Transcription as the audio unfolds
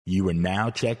You are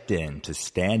now checked in to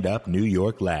Stand Up New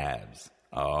York Labs.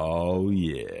 Oh,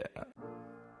 yeah.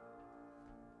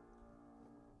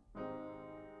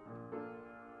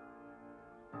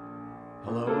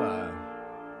 Hello,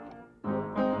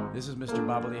 this is Mr.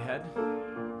 Bobblyhead.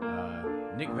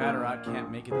 Nick Vatterott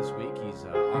can't make it this week. He's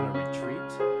on a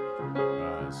retreat.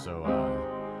 So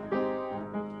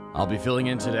I'll be filling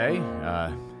in today.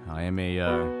 I am a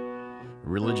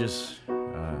religious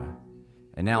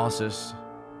analysis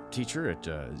teacher at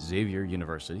Xavier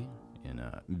University in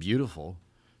beautiful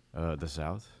the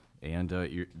South. And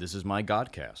this is my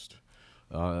Godcast.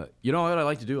 You know what I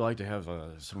like to do? I like to have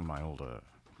some of my old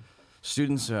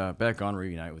students back on,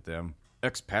 reunite with them.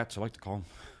 Expats, I like to call them.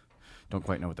 Don't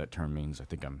quite know what that term means. I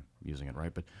think I'm using it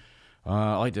right. But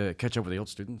I like to catch up with the old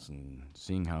students and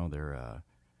seeing how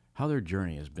their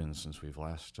journey has been since we've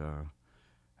last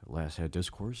had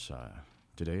discourse.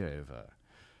 Today I have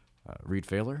Reed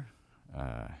Failer,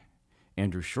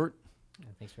 Andrew Short.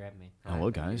 Thanks for having me.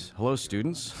 Hello, guys. Hello,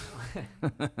 students.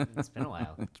 It's been a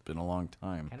while. It's been a long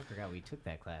time. Kind of forgot we took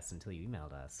that class until you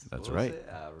emailed us. That's what right. Was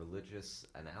it? Religious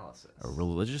analysis. A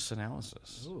religious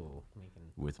analysis. Ooh,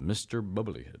 with Mr.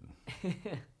 Bubblyhead.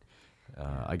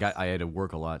 I had to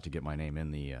work a lot to get my name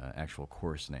in the actual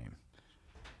course name.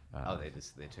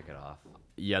 They took it off.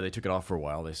 Yeah, they took it off for a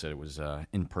while. They said it was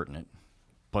impertinent.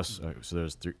 Plus, so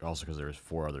there's also because there's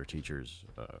four other teachers.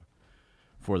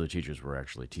 Four of the teachers were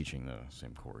actually teaching the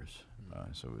same course,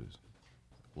 so it was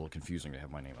a little confusing to have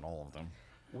my name in all of them.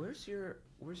 Where's your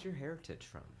heritage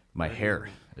from? My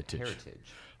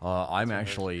heritage. I'm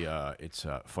actually. It's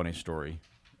a funny story.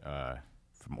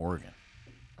 From Oregon.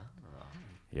 Oh.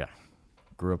 Yeah,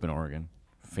 grew up in Oregon.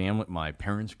 My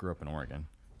parents grew up in Oregon.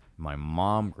 My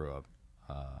mom grew up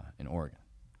in Oregon,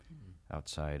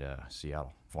 outside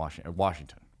Seattle, Washington.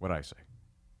 What did I say?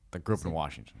 I grew up in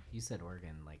Washington. You said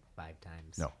Oregon like 5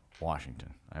 times. No,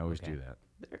 Washington. I always do that.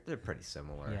 They're pretty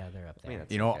similar. Yeah, they're up there.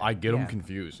 I get them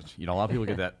confused. A lot of people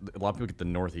get that. A lot of people get the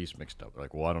Northeast mixed up. They're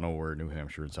like, well, I don't know where New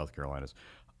Hampshire and South Carolina is.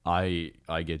 I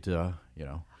get I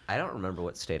don't remember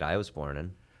what state I was born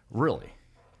in. Really?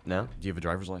 No. Do you have a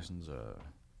driver's license?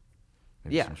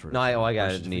 Yeah. No, I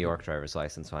got a New York driver's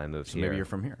license when I moved here. Maybe you're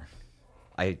from here.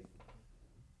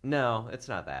 No, it's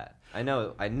not that. I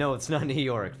know it's not New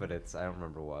York, but I don't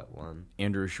remember what one.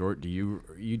 Andrew Short, do you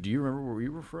remember where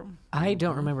you were from? I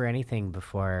don't remember anything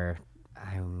before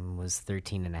I was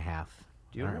 13 and a half.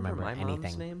 Do you I don't remember my anything.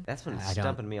 mom's name? That's been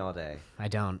stumping me all day. I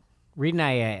don't. Reed and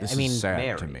I, This I mean, is sad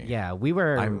Mary. to me. Yeah, we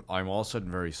were. I'm all of a sudden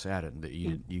very saddened that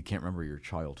you can't remember your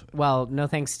childhood. Well, no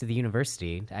thanks to the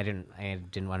university. I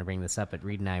didn't want to bring this up, but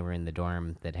Reed and I were in the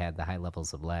dorm that had the high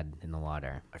levels of lead in the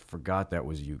water. I forgot that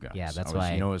was you guys. Yeah, that's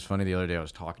why. You know, it was funny the other day. I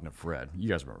was talking to Fred. You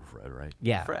guys remember Fred, right?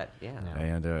 Yeah. Fred, yeah.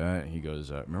 And he goes,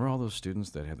 "Remember all those students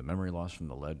that had the memory loss from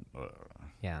the lead?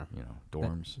 Yeah.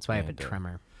 Dorms." That's why I have a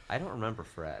tremor. I don't remember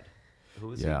Fred. Who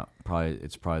was he? Yeah,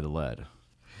 it's probably the lead.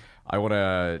 I want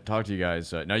to talk to you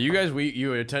guys. Now, you guys,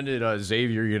 you attended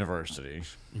Xavier University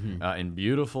in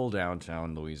beautiful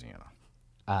downtown Louisiana.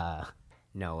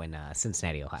 No, in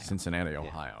Cincinnati, Ohio. Cincinnati,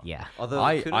 Ohio. Yeah.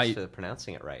 Although kudos to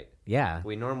pronouncing it right. Yeah.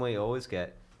 We normally always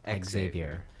get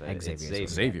Xavier.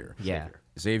 Xavier. Yeah.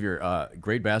 Xavier,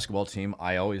 great basketball team.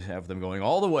 I always have them going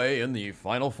all the way in the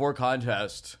Final Four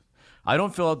contest. I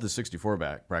don't fill out the 64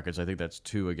 brackets. I think that's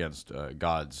too against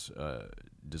God's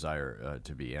desire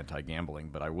to be anti-gambling.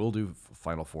 But I will do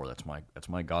Final Four. That's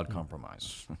my God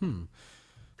compromise.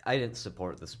 I didn't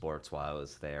support the sports while I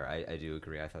was there. I do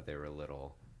agree. I thought they were a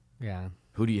little. Yeah.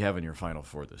 Who do you have in your Final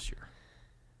Four this year?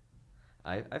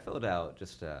 I filled out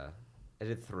just. I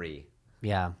did 3.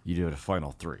 Yeah. You did a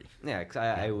Final 3. Yeah, because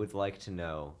I would like to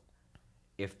know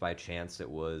if by chance it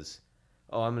was,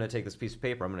 I'm going to take this piece of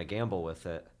paper, I'm going to gamble with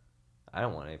it. I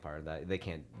don't want any part of that. They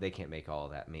can't make all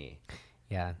of that me.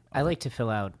 Yeah. I like to fill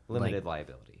out limited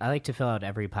liability. I like to fill out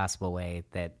every possible way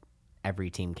that every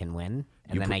team can win,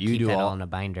 and then I you keep do that all- all in a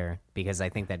binder because I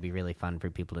think that'd be really fun for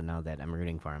people to know that I'm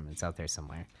rooting for them. It's out there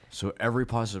somewhere. So every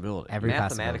possibility.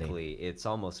 Mathematically, it's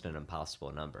almost an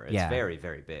impossible number. It's very,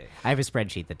 very big. I have a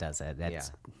spreadsheet that does it.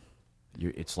 That's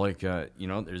It's like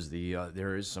there's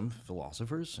there is some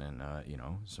philosophers and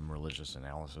some religious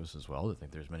analysis as well that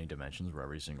think there's many dimensions where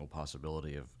every single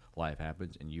possibility of life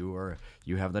happens, and you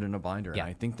have that in a binder. Yeah. And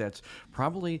I think that's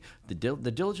probably the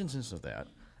diligenceness of that.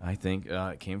 I think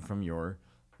came from your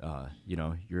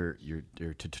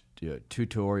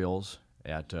tutorials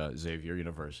at Xavier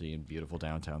University in beautiful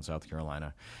downtown South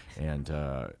Carolina, and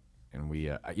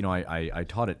we I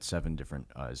taught at 7 different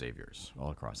Xaviers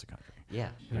all across the country. Yeah,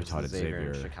 I taught at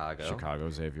Xavier, in Chicago,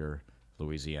 Xavier,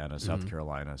 Louisiana, South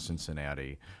Carolina,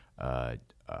 Cincinnati,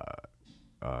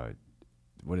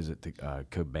 what is it? The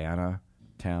Cabana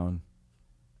town.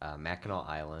 Mackinac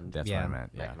Island. That's Yeah. what I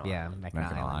meant. Yeah, Mackinac Yeah, Island. Mackinac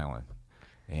Mackinac Island.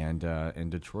 Island, and in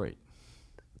Detroit.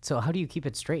 So how do you keep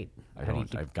it straight? I How do you don't.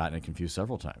 keep- I've gotten it confused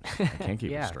several times. I can't keep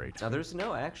Yeah. it straight. Now, there's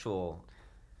no actual.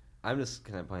 I'm just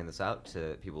kind of pointing this out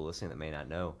to people listening that may not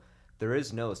know. There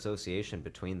is no association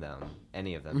between them,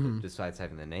 any of them, besides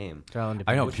having the name. They're all I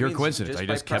independent. know, Which pure means coincidence. just I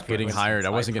by just kept getting preference, hired. I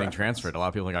by wasn't getting preference. transferred. A lot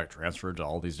of people got transferred to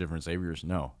all these different Xaviers.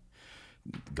 No,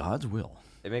 God's will.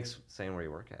 It makes saying where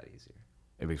you work at easier.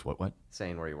 It makes what?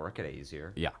 Saying where you work at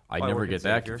easier. Yeah, I Oh, I never work at get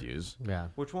that Xavier. confused. Yeah.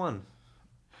 Which one?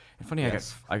 And funny,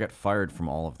 Yes. I got fired from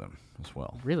all of them as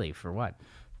well. Really? For what?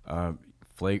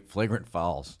 Flagrant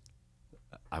fouls.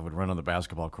 I would run on the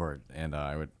basketball court, and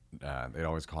I would. They'd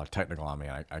always call it technical on me.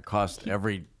 And I cost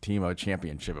every team a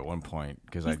championship at one point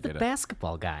because I He's the did it.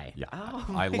 basketball guy. Yeah, Oh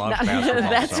I love basketball.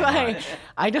 That's so why much.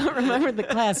 I don't remember the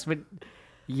class, but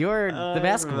you're the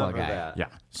basketball remember guy. that. Yeah,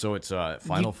 so it's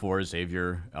Final Four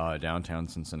Xavier, downtown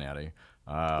Cincinnati.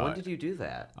 When did you do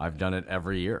that? I've done it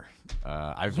every year.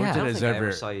 I've Yeah. worked I it don't as think I ever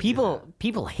every. saw you do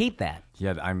People hate that.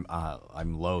 Yeah,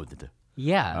 I'm loathed.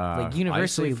 Yeah, like I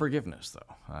universally. say forgiveness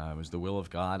though. It was the will of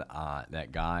God.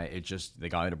 That guy, the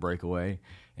guy had a breakaway,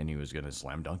 and he was gonna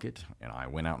slam dunk it. And I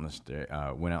went out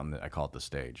on I call it the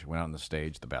stage. Went out on the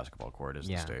stage. The basketball court is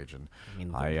Yeah. the stage, and I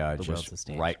mean, I the world's the just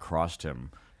stage. right crossed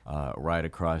him, right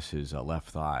across his left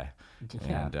thigh,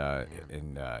 Yeah.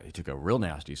 and he took a real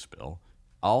nasty spill.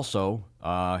 Also,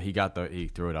 he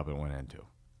threw it up and went into.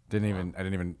 I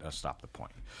didn't even stop the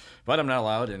point. But I'm not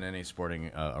allowed in any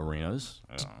sporting arenas.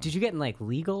 Did you get in like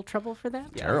legal trouble for that?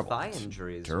 Yeah, Terrible. thigh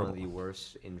injury is one Terrible. of the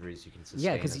worst injuries you can sustain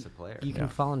Yeah, as because a player. you can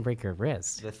fall and break your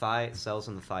wrist. The thigh cells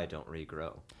in the thigh don't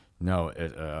regrow. No,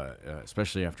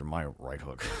 especially after my right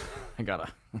hook, I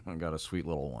got a sweet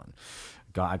little one.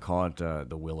 God, I call it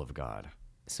the will of God.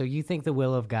 So you think the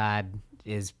will of God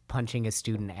is punching a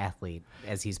student athlete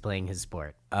as he's playing his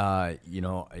sport? You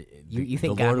think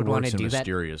the God Lord would wanna works in do that?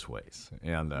 mysterious ways?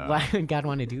 And Why would God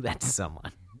want to do that to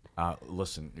someone?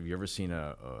 listen, have you ever seen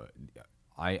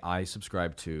I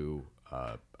subscribe to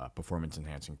performance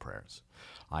enhancing prayers.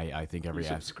 I think every You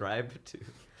subscribe to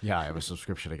yeah, I have a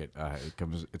subscription. I get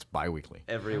it's biweekly.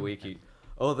 every week.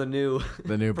 The new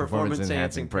The new performance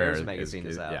enhancing prayers prayers magazine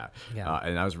is out. Yeah, Yeah.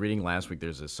 And I was reading last week.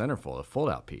 There's a centerfold, a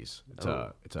fold-out piece.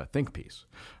 It's a think piece,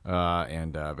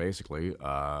 and basically,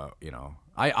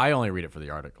 I only read it for the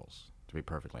articles. To be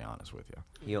perfectly honest with you,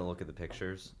 You don't look at the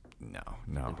pictures no.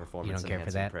 in performance care for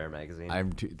enhancing that? prayer magazine.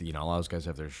 I'm too, a lot of those guys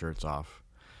have their shirts off,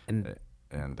 And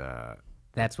and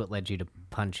that's what led you to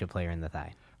punch a player in the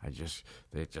thigh. they're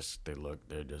just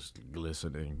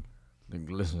glistening, they're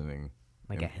glistening.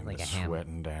 Like a they're ham.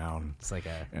 sweating down. It's like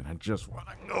a And I just want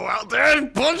to go out there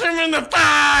and punch him in the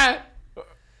thigh.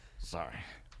 Sorry,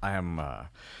 I am. I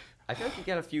feel like you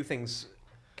got a few things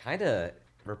kind of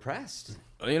repressed.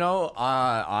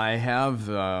 I have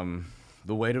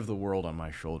the weight of the world on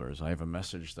my shoulders. I have a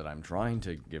message that I'm trying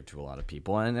to give to a lot of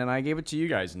people, and I gave it to you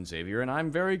guys in Xavier. And I'm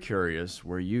very curious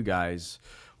where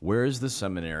is the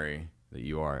seminary that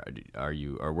you are? Are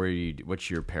you, or what's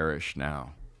your parish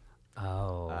now?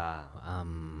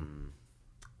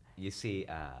 You see,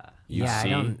 Yeah, I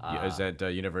don't- Is that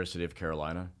University of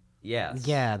Carolina? yes.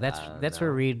 yeah. That's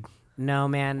where Reed. No,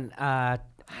 man. I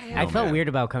felt man. weird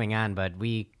about coming on, but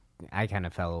I kind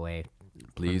of fell away.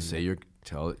 Please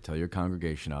tell your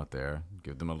congregation out there.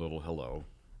 Give them a little hello.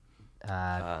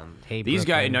 Hey, These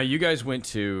guys. Brooklyn. Now you guys went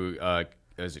to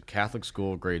is it Catholic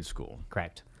school, grade school,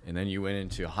 Correct. and then you went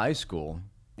into high school.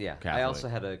 Yeah. I Catholic. also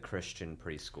had a Christian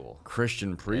preschool.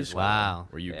 Christian preschool. Wow.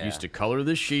 Where you Yeah. used to color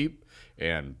the sheep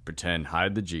and pretend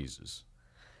hide the Jesus.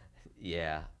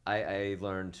 Yeah. I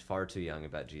learned far too young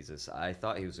about Jesus. I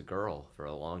thought he was a girl for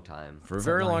a long time. For a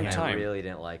very long I time. really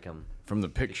didn't like him. From the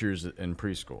pictures in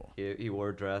preschool. He wore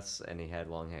a dress and he had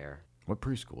long hair. What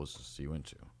preschool is this you went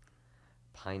to?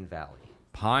 Pine Valley.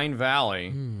 Pine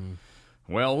Valley.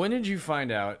 Well, when did you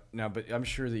find out? Now, but I'm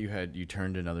sure that you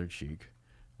turned another cheek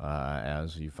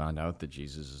as you found out that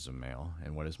Jesus is a male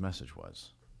and what his message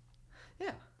was.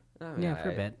 Yeah. Yeah, for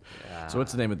a bit. So,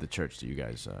 what's the name of the church? Do you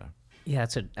guys? Yeah,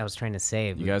 that's what I was trying to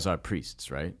say. You guys are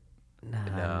priests, right?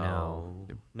 No,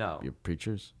 No. You're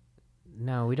preachers.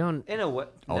 no, we don't. In a way.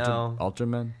 Altar, No. altar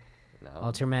men. No.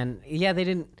 Altar men. Yeah, they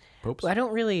didn't. Popes. I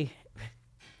don't really.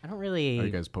 Are you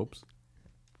guys popes?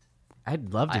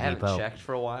 I'd love to I be haven't Pope. checked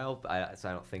for a while, so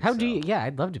I don't think How so. do you? Yeah,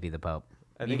 I'd love to be the Pope.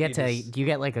 I You think get you to. just- You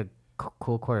get like a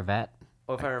cool Corvette.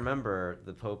 Well, if I remember,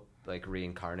 the Pope like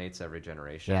reincarnates every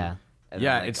generation. Yeah. And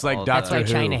Yeah, then, it's like all Doctor That's why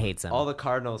Who. China hates him. All the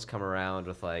cardinals come around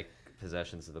with like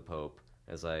possessions of the Pope.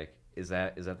 It's like, is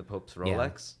that the Pope's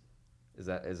Rolex? Is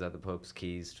that the Pope's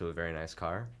keys to a very nice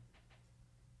car?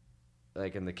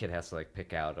 like, and the kid has to like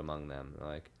pick out among them.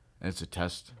 Like, It's a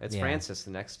test. it's Yeah. Francis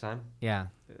the next time. Yeah,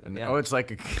 Yeah. Oh, it's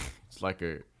like a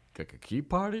key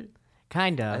party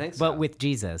kind of. I think But so. with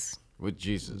Jesus. with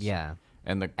Jesus. Yeah.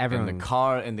 And the Everyone-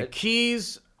 car and the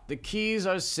keys. The keys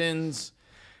are sins.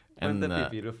 Wouldn't And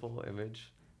that be a beautiful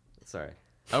image? Sorry.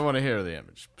 I want to hear the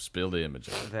image. Spill the image.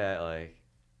 That, like,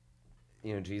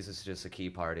 you know, Jesus is just a key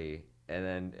party, and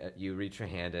then you reach your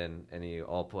hand in, and you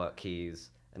all pull out keys,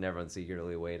 and everyone's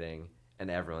eagerly waiting, and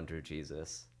everyone drew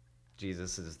Jesus.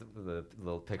 Jesus is the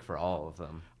little pick for all of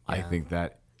them. I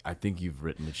think you've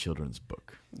written a children's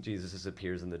book. Jesus just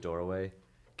appears in the doorway.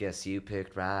 Guess you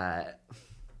picked right.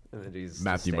 And then Jesus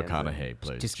Matthew just stands McConaughey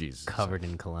plays Just Jesus. covered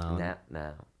in cologne. there.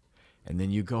 Now. And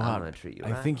then you go I'm out. gonna treat you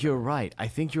I right. think you're right. I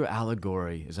think your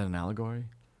allegory is that an allegory?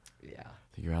 Yeah.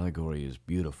 I think your allegory is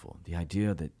beautiful. The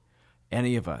idea that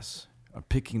any of us are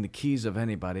picking the keys of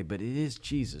anybody, but it is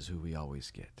Jesus who we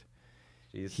always get.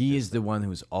 Jesus He just- is the one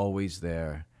who's always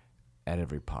there at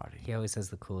every party. He always has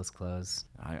the coolest clothes.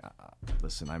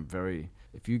 Listen, I'm very.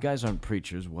 If you guys aren't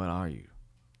preachers, what are you?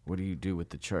 What do you do with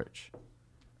the church?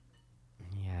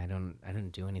 Yeah, I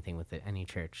don't do anything with any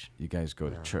church. You guys go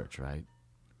to church, right?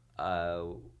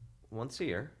 once a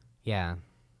year. Yeah.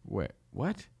 Wait,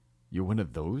 what? You're one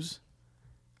of those?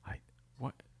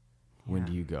 What? When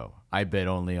do you go? I bet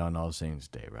only on All Saints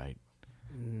Day, right?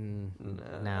 No,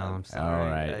 I'm All sorry.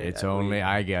 right,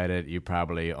 I get it. You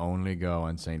probably only go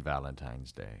on St.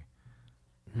 Valentine's Day.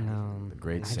 No. The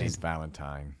great Saint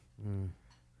Valentine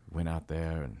went out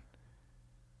there and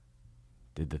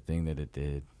did the thing that it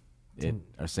did.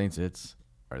 Are saints its?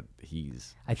 Or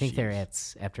he's? I think they're she's?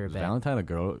 its after a Is bit. Valentine a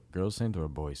girl saint or a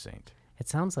boy saint? It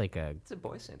sounds like It's a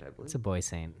boy saint, I believe. it's a boy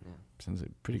saint. Sounds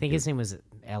like pretty I think good. his name was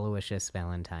Aloysius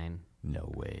Valentine.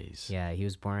 No ways. Yeah, he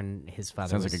was born. His father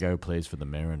Sounds was like a guy who plays for the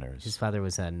Mariners. his father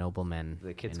was a nobleman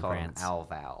The kids in call France. him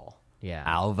Alval. Yeah.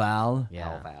 Alval?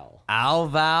 Yeah. Alval.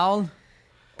 Alval?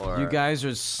 Or You guys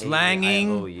are slanging.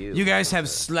 AIOU. You guys have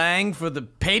slang for the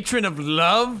patron of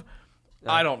love?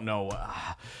 I don't know.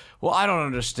 Well, I don't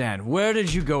understand. Where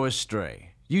did you go astray?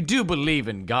 You do believe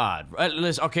in God.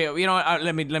 Listen, okay, you know what?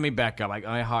 Let me back up.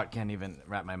 My heart can't even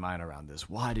wrap my mind around this.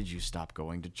 Why did you stop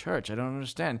going to church? I don't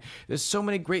understand. There's so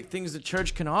many great things the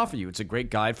church can offer you. It's a great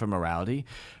guide for morality.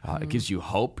 It gives you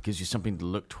hope, gives you something to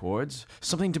look towards,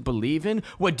 something to believe in.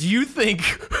 What do you think?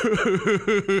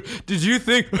 Did you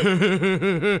think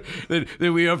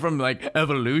that we are from like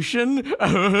evolution?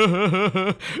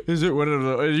 Is it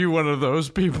are you one of those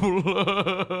people?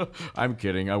 I'm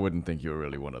kidding. I wouldn't think you were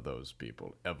really one of those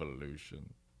people.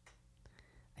 Evolution.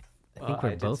 I think we're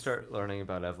I did both. start learning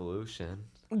about evolution.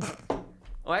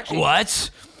 Oh, actually, What?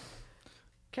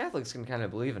 Catholics can kind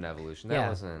of believe in evolution. That Yeah.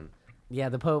 wasn't. Yeah,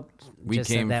 the Pope We just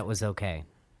came- said that was okay.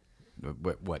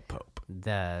 What pope?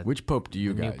 The Which pope do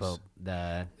you new guys Pope,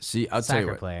 the see? I'll tell you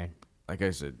soccer what. player. Like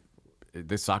I said,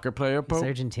 the soccer player He's pope.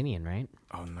 Argentinian, right?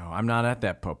 Oh no, I'm not at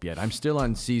that pope yet. I'm still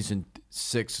on season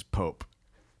 6 pope.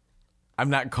 I'm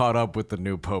not caught up with the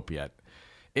new pope yet.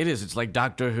 It's like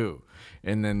Doctor Who.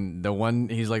 And then the one,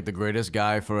 he's like the greatest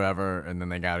guy forever, and then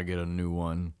they gotta get a new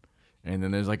one. And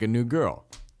then there's like a new girl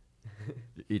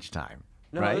each time.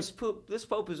 No, right? this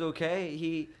pope is okay.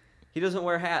 He doesn't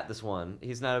wear a hat. This one.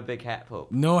 He's not a big hat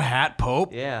pope. No hat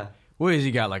pope? Yeah. What has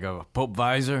he got, like a pope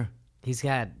visor? He's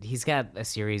got a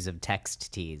series of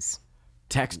text tees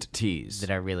Text tees.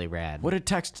 that are really rad. What are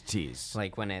text tees?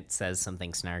 Like when it says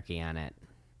something snarky on it.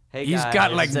 Hey, He's guys.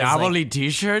 got like says, novelty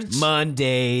t-shirts.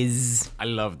 Mondays. I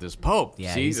love this pope.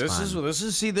 Yeah, see, he's this fun.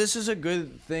 this is a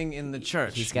good thing in the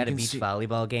church. He's got a You can beach see-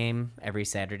 volleyball game every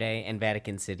Saturday in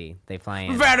Vatican City. They fly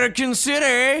in. Vatican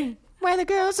City. Where the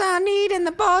girls are neat and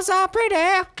the boys are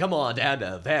pretty. Come on down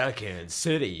to Vatican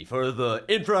City for the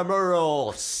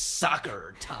intramural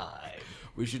soccer time.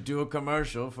 We should do a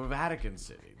commercial for Vatican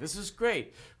City. This is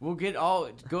great. We'll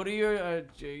go to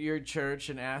your church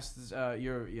and ask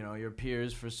your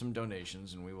peers for some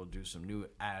donations, and we will do some new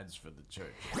ads for the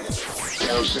church.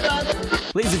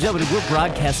 Ladies and gentlemen, we're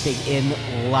broadcasting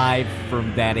in live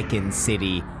from Vatican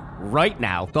City right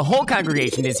now. The whole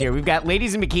congregation is here. We've got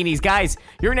ladies in bikinis. Guys,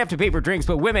 you're going to have to pay for drinks,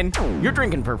 but women, you're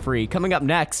drinking for free. Coming up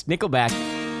next, Nickelback,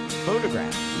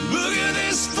 Photograph. Look at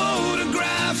this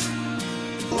photograph.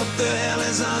 What the hell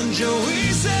is on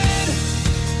Joey's head?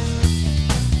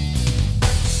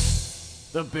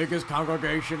 The biggest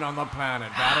congregation on the planet,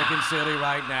 Vatican City,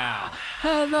 right now,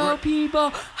 Hello, people.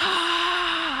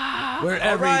 where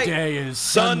every day is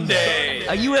Sunday.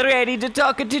 Are you ready to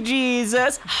talk to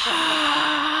Jesus?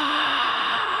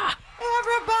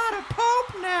 Everybody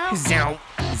pope now. Zomp,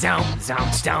 zomp,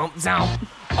 zomp, stomp, zomp.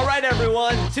 All right,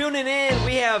 everyone, tuning in.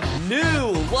 We have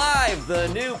new live, the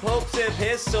new Pope's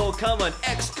Epistle coming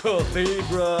ex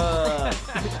cathedra.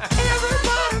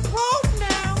 Everybody Pope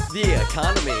now. The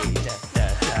economy.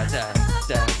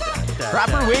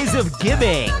 Proper ways of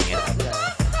giving.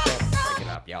 Break it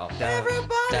up, y'all.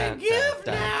 Everybody give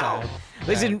now.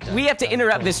 Listen, we have to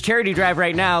interrupt this charity drive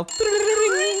right now.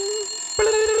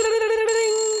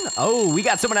 Oh, we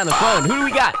got someone on the phone. Who do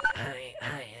we got?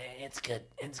 Hi, it's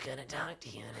good to talk to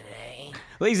you today.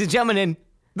 Ladies and gentlemen,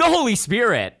 the Holy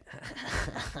Spirit.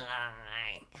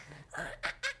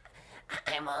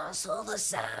 I'm also the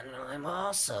Son, I'm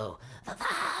also the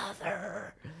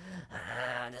Father.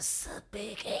 This is a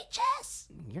big HS.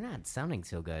 You're not sounding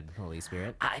so good, Holy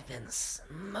Spirit. I've been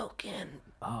smoking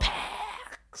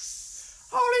packs.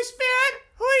 Holy Spirit,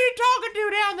 who are you talking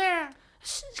to down there?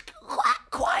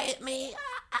 Quiet me.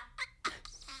 I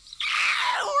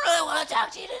don't really want to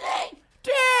talk to you today.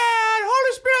 Dad,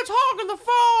 Holy Spirit's hogging the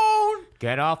phone.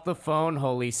 Get off the phone,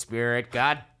 Holy Spirit.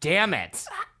 God damn it.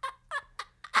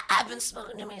 I've been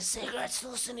smoking too many cigarettes to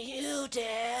listen to you,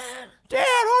 Dad. Dad,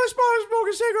 Holy Spirit's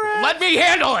smoking cigarettes. Let me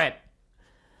handle it.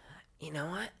 You know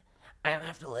what? I don't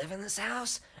have to live in this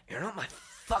house. You're not my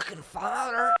fucking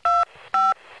father.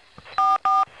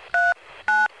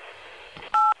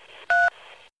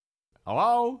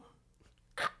 Hello?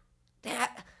 Dad,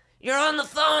 you're on the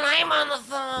phone. I'm on the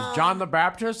phone. Is John the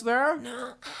Baptist there?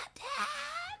 No, Dad.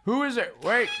 Who is it?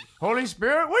 Wait, Holy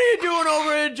Spirit, what are you doing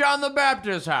over at John the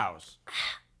Baptist's house?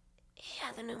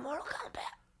 Yeah, the new Mortal Kombat.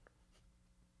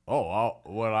 Oh,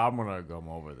 well, I'm gonna come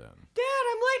over then. Dad,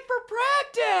 I'm late for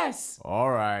practice.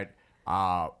 All right,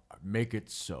 make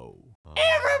it so.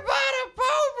 Everybody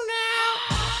Pope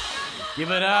now.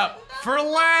 Give it up for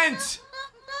Lent.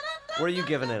 Where are you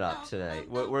giving it up today?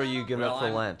 Where are you giving up for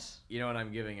Lent? You know what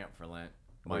I'm giving up for Lent?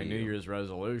 What My are New you? Year's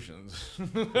resolutions.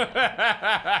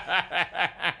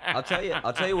 I'll tell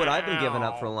you what I've been giving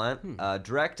up for Lent.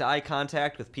 Direct eye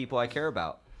contact with people I care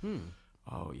about.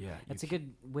 Oh yeah, That's a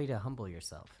good way to humble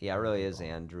yourself. Yeah, it really is,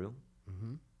 Andrew.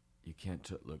 you can't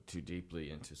look too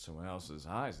deeply into someone else's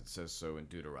eyes. It says so in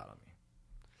Deuteronomy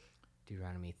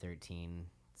Deuteronomy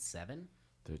 13:7.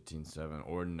 13:7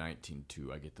 or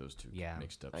 19:2. I get those two Yeah.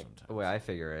 mixed up sometimes. The way I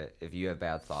figure it, if you have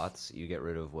bad thoughts, you get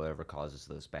rid of whatever causes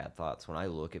those bad thoughts. When I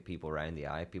look at people right in the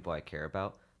eye, people I care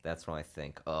about, that's when I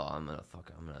think, oh, I'm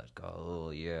gonna go, oh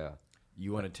yeah.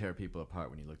 You want to tear people apart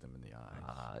when you look them in the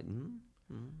eye.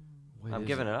 What I'm is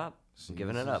giving it up. See, I'm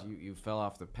giving this it is- up. You fell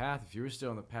off the path. If you were still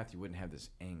on the path, you wouldn't have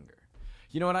this anger.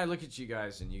 You know what? I look at you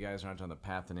guys, and you guys aren't on the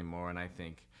path anymore, and I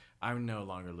think I'm no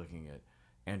longer looking at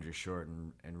Andrew Short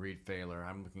and Reed Failure.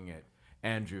 I'm looking at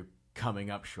Andrew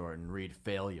coming up short and Reed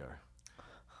Failure.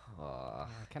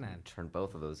 Kind of. Turn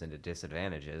both of those into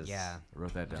disadvantages. Yeah. I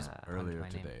wrote that down earlier my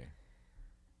name. today,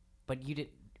 But you did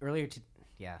earlier to.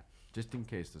 Yeah. just in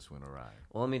case this went awry.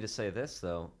 Well, let me just say this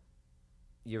though.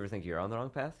 You ever think you're on the wrong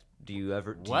path? Do you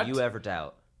ever What?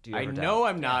 doubt? Do you I ever know doubt?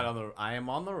 I'm not on the. I am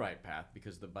on the right path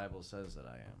because the Bible says that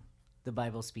I am. The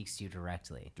Bible speaks to you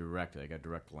directly. Directly, I got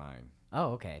direct line.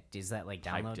 Oh, okay. Is that like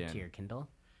download Typed to in. your Kindle?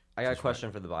 I got a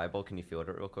question for the Bible. Can you field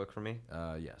it real quick for me?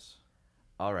 Yes.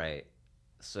 All right.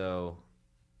 So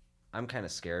I'm kind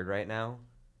of scared right now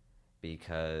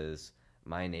because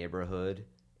my neighborhood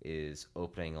is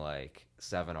opening like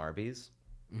 7 Arby's.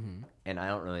 And I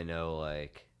don't really know,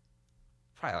 like,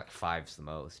 probably like 5's the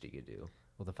most you could do.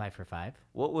 Well, the 5 for 5.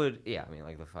 What would, yeah, I mean,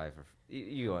 like the 5 or,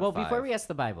 you go on Well, 5. before we ask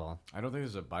the Bible, I don't think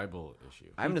there's a Bible issue.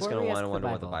 I'm just before going we to ask the wonder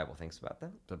what the Bible- Bible thinks about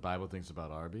that. The Bible thinks about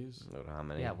Arby's. I don't know how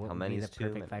many, yeah, what how would many be is the too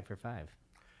perfect many. 5 for 5?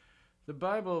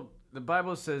 The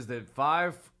Bible says that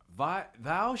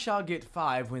thou shalt get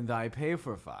 5 when thy pay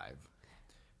for 5,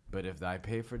 but if thy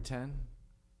pay for 10,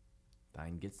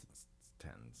 thine gets its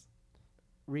 10s.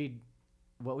 Reed,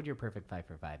 what would your perfect 5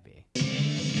 for 5 be?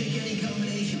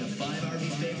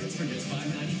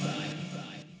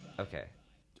 Okay.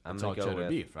 I'm It's all going to go cheddar with,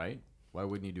 beef, right? Why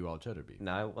wouldn't you do all cheddar beef?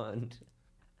 no,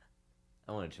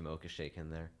 I want a Jamocha shake in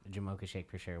there. A Jamocha shake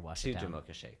for sure. Wash 2 it down.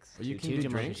 Jamocha shakes. Well, you Two can do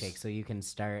Jamocha drinks. shakes, so you can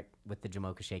start with the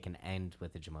Jamocha shake and end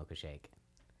with the Jamocha shake.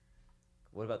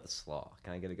 What about the slaw?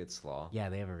 Can I get a good slaw? Yeah,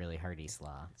 they have a really hearty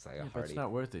slaw. It's like a Yeah, but hearty. it's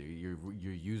not worth it. You're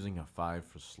using a 5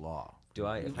 for slaw. Do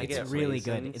I? If I It's get really raisins,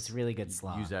 good. It's really good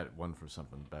slaw. Use that one for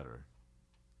something better.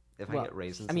 If Well, I get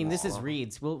raisins. I mean, in the this is slaw-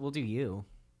 Reed's. We'll do you.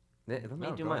 Let me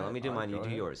No, do go mine. ahead. Let me do All mine. right, You go do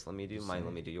ahead. yours. Let me do mine.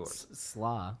 Let me do yours.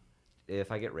 Slaw.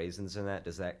 If I get raisins in that,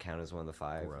 does that count as one of the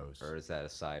 5? Gross. Or is that a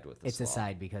side with the It's slaw? a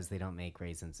side because they don't make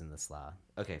raisins in the slaw.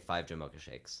 Okay, 5 Jamocha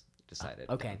shakes. Decided.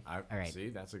 Okay. All right. See,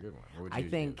 that's a good one. What would I you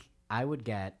think I would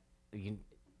get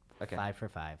Okay. 5 for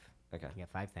 5. Okay. You get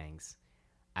 5 things.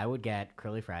 I would get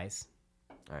curly fries.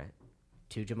 All right.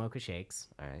 2 Jamocha shakes,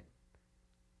 All right.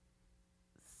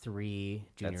 3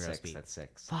 junior That's roast 6. beef. That's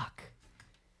 6. Fuck.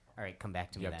 All right, come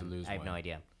back to me You then. have to lose I have no one.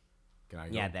 idea. Can I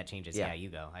go? Yeah, that changes. Yeah. Yeah, you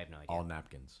go. I have no idea. All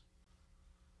napkins.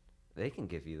 They can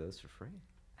give you those for free.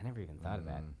 I never even thought of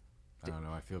that. I don't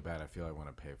know. I feel bad. I feel I want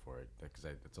to pay for it because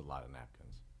it's a lot of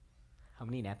napkins. How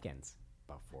many napkins?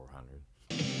 About 400.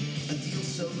 A deal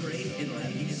so great, it'll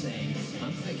have you saying,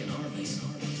 I'm thinking Arby's.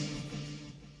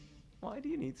 Why do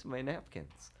you need so many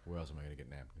napkins? Where else am I gonna get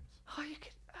napkins? Oh, you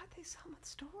could. They sell them at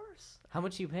stores. How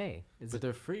much do you pay? Is But it,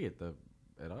 they're free at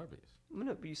Arby's.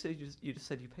 No, but you said you just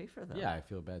said you pay for them. Yeah, I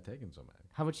feel bad taking so many.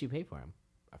 how much do you pay for them?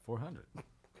 400.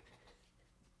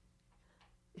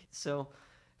 So,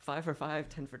 5 for 5,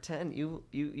 10 for 10.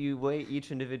 You weigh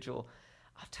each individual.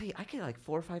 I'll tell you, I get like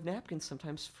 4 or 5 napkins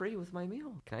sometimes free with my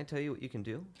meal. Can I tell you what you can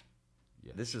do?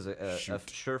 Yeah. This is a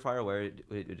surefire way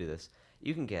to do this.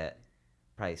 You can get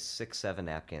probably 6, 7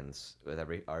 napkins with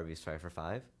every Arby's 5 for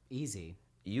 5. Easy.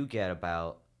 You get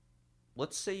about,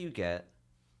 let's say you get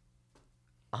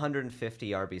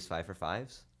 150 Arby's 5 for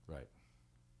 5s. Right.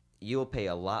 You'll pay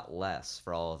a lot less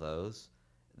for all of those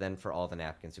than for all the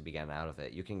napkins you be getting out of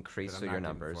it. You can increase But I'm your not getting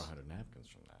numbers. 400 napkins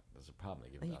from that. There's a problem.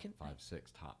 They give No, you about can- 5,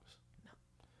 6 tops. No.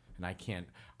 And I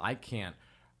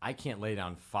can't lay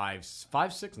down 5,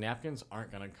 6 napkins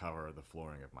aren't gonna cover the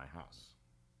flooring of my house.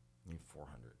 I need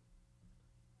 400.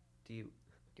 Do you?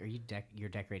 Are you you're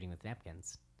decorating with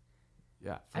napkins?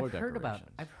 Yeah. Floor decorations.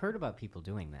 I've heard about people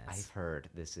doing this. I've heard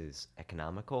this is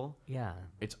economical. yeah.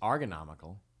 It's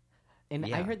ergonomical. And I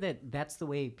Yeah. heard that that's the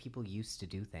way people used to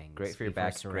do things. Great for your before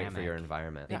back. Great for your ceramic.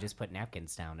 environment. They just put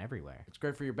napkins down everywhere. It's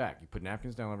great for your back. You put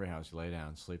napkins down over your house. You lay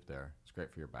down, sleep there. It's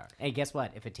great for your back. Hey, guess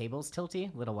what? If a table's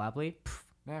tilty, little wobbly,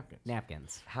 Napkins.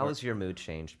 napkins. How has your mood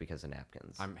changed because of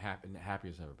napkins? I'm happy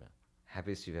as ever been.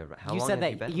 Happiest you've ever. How You long said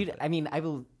have you that. been You, with it? I mean, I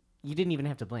will. You didn't even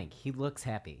have to blink. He looks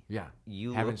happy. Yeah.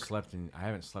 You I haven't look- slept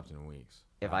in weeks.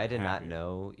 If I'm I did not happy.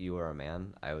 know you were a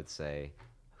man, I would say,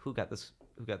 who got this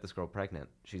girl pregnant?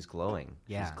 She's glowing.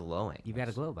 Yeah. She's glowing. You've got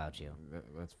a glow about you.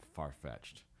 That's far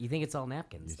fetched. You think it's all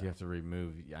napkins? You have to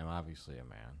remove. I'm obviously a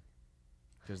man,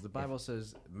 because the Bible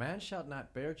says, "Man shall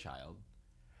not bear child,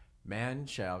 man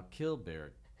shall kill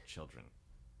bear children."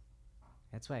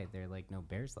 That's why there are like no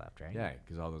bears left, right? Yeah,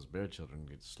 because all those bear children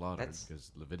get slaughtered. That's-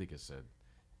 Because Leviticus said,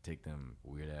 "Take them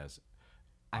weird ass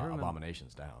I remember-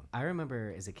 abominations down." I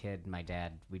remember as a kid, my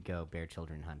dad, we'd go bear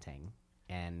children hunting,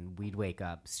 and we'd wake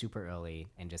up super early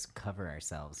and just cover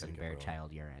ourselves in bear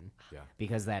child urine. Yeah.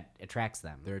 Because that attracts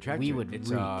them. They're attracted. We would It's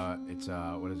reek.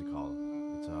 what is it called?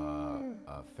 It's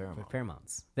pheromone.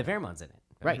 Pheromones. The pheromones in it.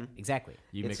 Right. Exactly.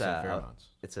 You mix It's up a- pheromones.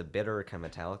 It's a bitter kind of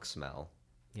metallic smell.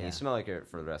 And Yeah. you smell like it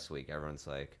for the rest of the week. Everyone's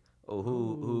like, "Oh,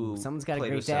 who someone's got a played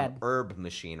great with some dad." herb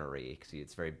machinery?" Because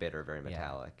it's very bitter, very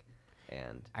metallic,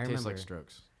 and I Tastes remember like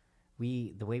strokes.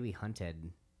 the way we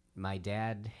hunted, my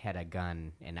dad had a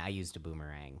gun and I used a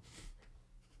boomerang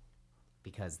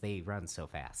because they run so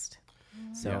fast.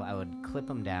 So I would clip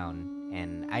them down,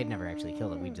 and I'd never actually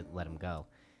killed them. We just let them go.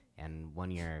 And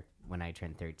one year when I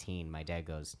turned 13, my dad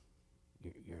goes,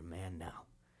 "You're a man now."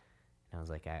 And I was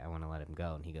like, I want to let him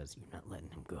go. And he goes, "You're not letting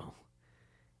him go."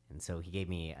 And so he gave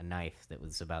me a knife that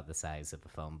was about the size of a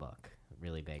phone book,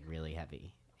 really big, really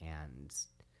heavy, and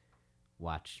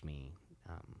watched me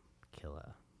kill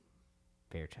a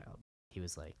bear child. He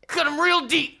was like, Cut him real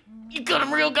deep. You cut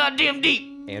him real goddamn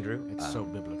deep. Andrew, It's so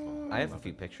biblical. I have a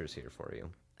few pictures here for you,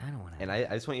 I don't want to. and I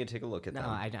just want you to take a look at No, them.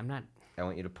 I'm not. I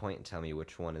want you to point and tell me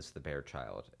which one is the bear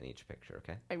child in each picture.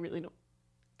 Okay? I really don't.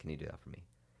 Can you do that for me?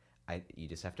 You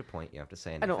just have to point. You have to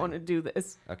say anything. I don't want to do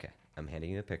this. Okay, I'm handing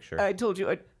you the picture. I told you.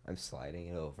 I'm sliding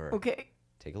it over. Okay.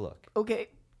 Take a look. Okay.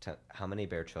 How many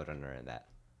bear children are in that?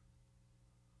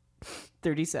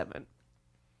 37.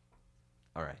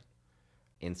 All right.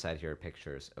 Inside here are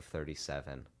pictures of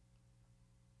 37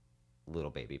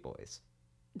 little baby boys.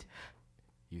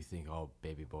 You think all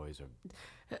baby boys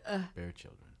are bear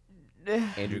children?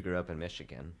 Andrew grew up in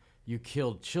Michigan. You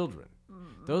killed children.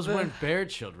 Those weren't bear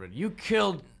children. You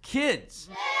killed kids.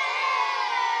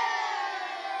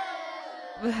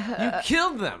 You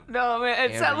killed them. No, man,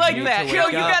 it's Andrew, not like you need that. to No,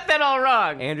 wake you up. got that all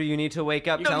wrong. Andrew, you need to wake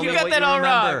up. Tell you me got what that you all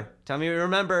remember. wrong. Tell me what you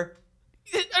remember.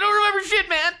 I don't remember shit,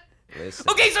 man. Listen.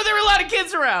 Okay, so there were a lot of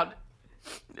kids around.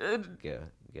 Good.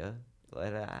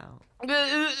 Let it out.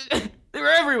 They were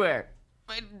everywhere.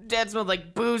 My dad smelled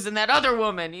like booze and that other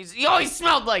woman. He always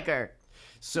smelled like her.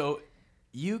 So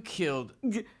you killed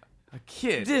a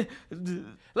kid.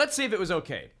 Let's see if it was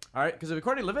okay. All right, because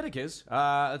according to Leviticus,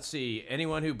 let's see,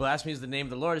 anyone who blasphemes the name of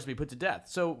the Lord is to be put to death.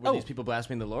 So were these people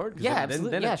blaspheming the Lord? 'Cause Yeah, then-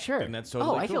 absolutely. then Yeah, it's- sure. Then that's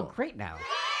totally I feel cool. great now.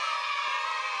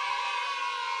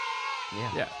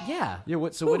 Yeah. Yeah. Yeah.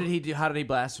 What did he do? How did he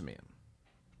blaspheme?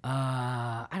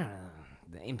 I don't know.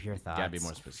 The impure thoughts. Gotta be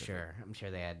more specific. Sure. I'm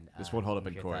sure they had. This won't hold up in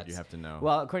impure court. thoughts. You have to know.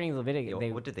 Well, according to Leviticus,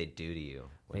 Yeah, what did they do to you?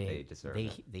 What they deserve?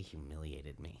 they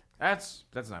humiliated me. That's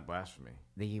not blasphemy.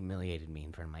 They humiliated me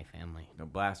in front of my family. No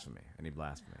blasphemy. Any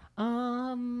blasphemy.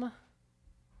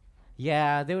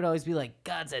 Yeah, they would always be like,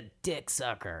 "God's a dick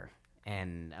sucker,"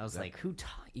 and I was like, "Who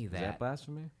taught you Is that?" that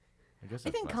blasphemy? I guess. I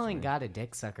That's think calling blasphemy. God a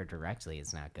dick sucker directly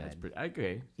is not good. That's pretty. I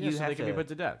agree. You Yeah, so have they can be to- put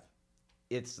to death.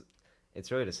 It's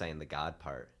really just saying the God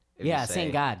part. If you Yeah, say,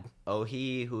 saying God. Oh,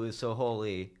 he who is so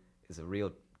holy is a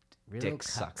real dick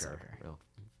cocksucker. sucker.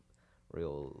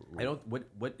 Real. I don't.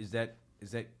 What is that?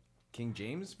 Is that King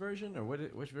James version or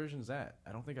which version is that?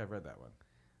 I don't think I've read that one.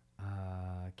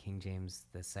 King James,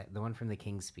 the one from the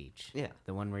King's Speech. Yeah.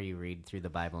 The one where you read through the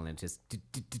Bible and it just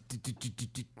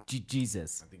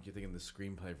Jesus. I think you're thinking the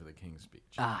screenplay for the King's Speech.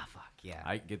 Ah, fuck yeah.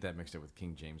 I get that mixed up with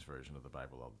King James version of the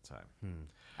Bible all the time.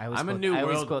 I always I'm a quote, New I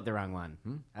always World- quote the wrong one.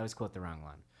 I always quote the wrong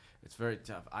one. It's very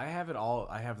tough. I have it all.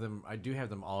 I have them. I do have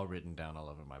them all written down all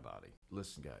over my body.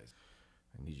 Listen, guys,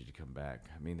 I need you to come back.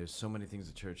 I mean, there's so many things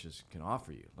the churches can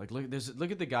offer you. Like,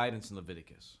 look at the guidance in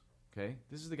Leviticus. Okay,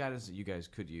 this is the guidance that you guys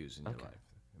could use in your life.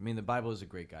 I mean, the Bible is a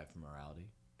great guide for morality.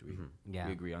 Do we? Yeah.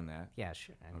 We agree on that. Yeah,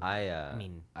 sure. I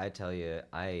mean- I tell you,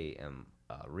 I am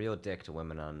a real dick to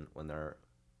women when they're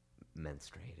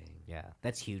menstruating. Yeah,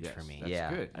 that's huge Yes, for me. that's yeah,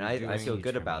 good. and You're I doing feel huge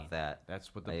good for about me. that.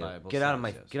 That's what the I- Bible get out of says, my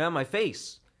yes. get out of my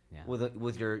face. Yeah.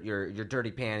 With your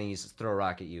dirty panties, throw a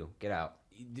rock at you. Get out.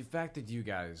 The fact that you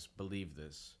guys believe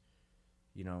this,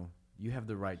 you have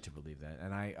the right to believe that,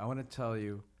 and I want to tell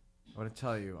you, I want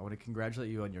to congratulate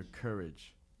you on your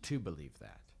courage to believe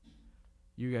that.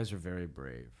 You guys are very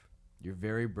brave. You're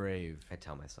very brave. I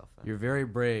tell myself that. You're very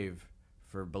brave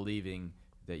for believing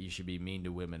that you should be mean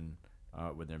to women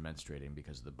when they're menstruating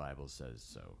because the Bible says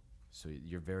so. So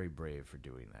you're very brave for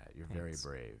doing that. You're very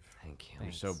brave. Thank you.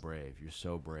 You're so brave. You're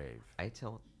so brave. I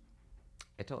tell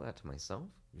that to myself.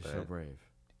 You're so but brave.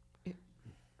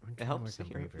 It helps to on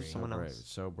hear it from bravery. someone Brave. else. It's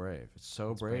so brave. It's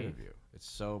so brave of brave. you. It's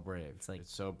so brave. It's like-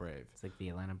 it's so brave. It's like the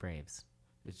Atlanta Braves.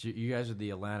 It's you guys are the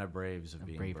Atlanta Braves of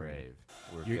being bravery. brave.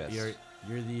 We're just-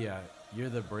 You're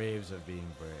the Braves of being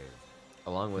brave.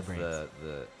 Along with Braves.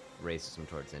 the racism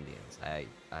towards Indians, I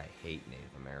hate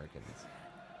Native Americans.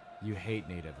 You hate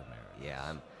Native Americans.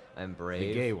 Yeah, I'm brave.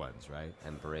 The gay ones, right?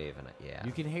 I'm brave, and yeah.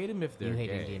 You can hate them if they're You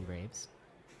hate gay. Indian Braves?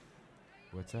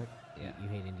 What's that? Yeah. You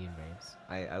hate Indian Braves?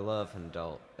 I love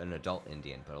an adult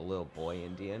Indian, but a little boy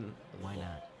Indian. Why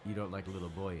not? You don't like little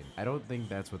boy. I don't think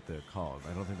that's what they're called.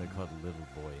 I don't think they're called little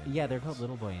boy. Indians. Yeah, they're called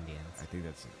little boy Indians. I think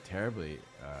that's terribly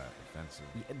offensive.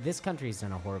 This country's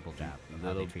done a horrible job of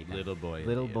how they treat them. little boy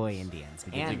Little boy Indians. Indians.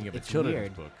 You're And thinking of a it's children's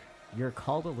weird. book. You're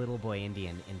called a little boy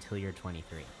Indian until you're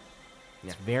 23.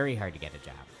 It's Yeah. very hard to get a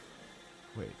job.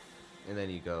 Wait, And then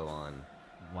you go on.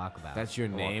 Walkabout. that's your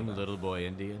name, about. little boy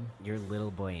Indian? You're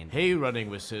little boy Indian. Hey, running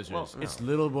with scissors. Well, It's no.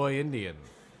 little boy Indian.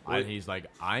 Well, And he's like,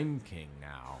 I'm king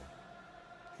now.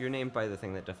 You're named by the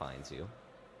thing that defines you,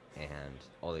 and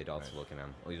all the adults look at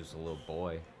him. Oh, he was a little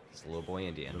boy. He's a little boy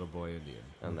Indian, Little boy Indian.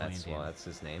 and Little boy that's Indian. that's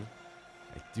his name.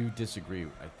 I do disagree.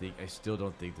 I still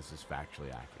don't think this is factually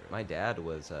accurate. My dad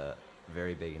was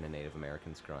very big into Native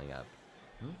Americans growing up,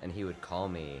 and he would call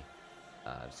me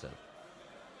just a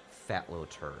fat little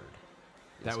turd.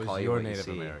 He That just was call you your what you Native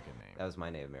see. American name. That was my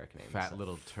Native American name. Fat Just a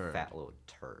little turd. Fat little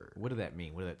turd. What did that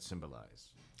mean? What did that symbolize?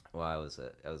 Well, I was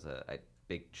I had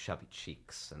big chubby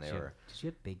cheeks, and they Did you, were. did you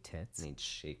have big tits? And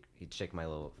he'd shake my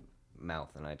little mouth,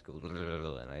 and I'd go,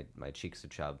 and my cheeks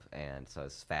would chub, and so I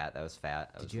was fat. I was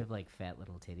fat. Did you have like fat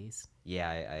little titties? Yeah,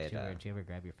 I had. Did you ever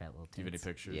grab your fat little tits? Do you have any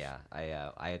pictures? Yeah,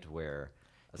 I had to wear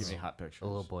Give me hot pictures. A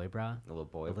little boy bra? a little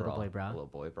boy A bra. little boy bra? A little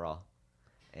boy bra.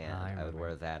 And I I would remember.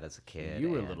 wear that as a kid.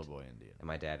 You were a and- little boy Indian. And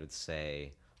my dad would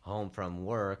say, "Home from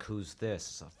work, who's this?"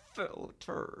 It's a fellow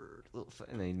turd.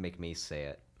 And then he'd make me say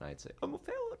it, and I'd say, "I'm a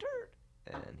fellow turd."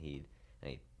 And he'd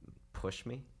push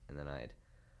me, and then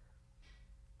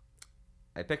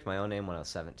I picked my own name when I was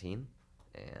 17,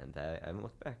 and I haven't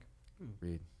looked back.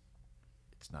 Reed,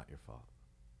 it's not your fault.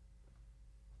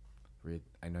 Reed,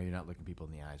 I know you're not looking people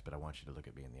in the eyes, but I want you to look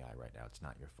at me in the eye right now. It's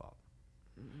not your fault.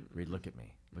 Reed, look at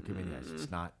me. Look at me in the eyes.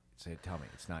 It's not. Say it. Tell me.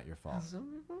 It's not your fault.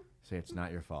 Say it's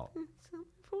not your fault.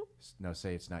 No,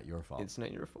 say it's not your fault. It's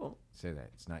not your fault. Say that.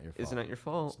 It's not your fault. It's not your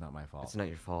fault. It's not my fault. It's not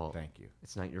your fault. Thank you.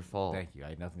 It's not your fault. Thank you. I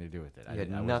had nothing to do with it. You had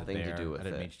I wasn't nothing to there. do with I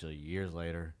didn't it. meet you till years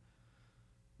later.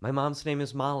 My mom's name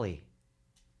is Molly.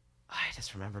 I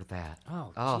just remembered that.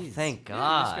 Oh, jeez. Thank You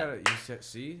just God. gotta, you said,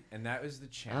 see, and that was the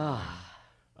challenge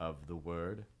of the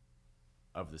word,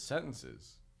 of the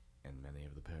sentences, and many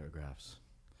of the paragraphs.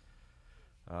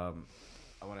 I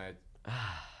want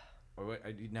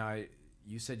to.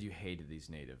 You said you hated these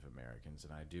Native Americans,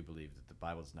 and I do believe that the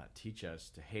Bible does not teach us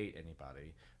to hate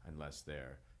anybody unless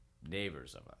they're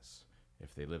neighbors of us.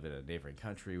 If they live in a neighboring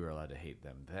country, we're allowed to hate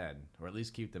them then, or at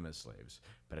least keep them as slaves.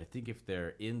 But I think if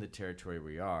they're in the territory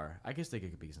we are, I guess they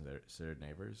could be considered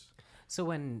neighbors. So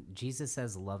when Jesus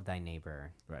says, love thy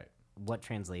neighbor, Right. what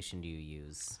translation do you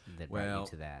use that brought you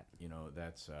to that? You know,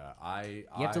 that's You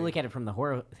have to look at it from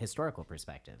the historical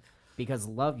perspective, because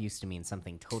love used to mean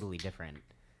something totally different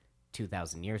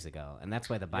 2,000 years ago, and that's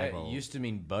why the Bible... Yeah, it used to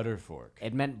mean butterfork.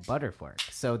 It meant butterfork.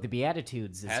 So the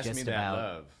Beatitudes is Pass just me that about...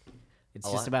 love. It's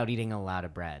just about eating a lot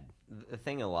of bread. The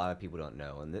thing a lot of people don't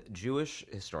know, and the Jewish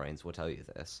historians will tell you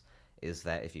this, is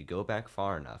that if you go back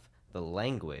far enough, the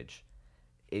language,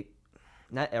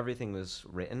 not everything was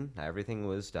written, not everything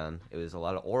was done. It was a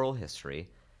lot of oral history,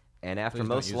 and after Please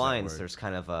don't most use that lines, word. there's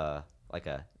kind of a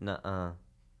nuh-uh.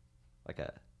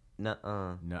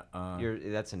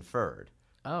 That's inferred.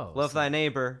 Oh. Love thy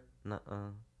neighbor.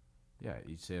 Nuh-uh. Yeah,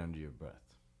 you say it under your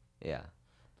breath. Yeah.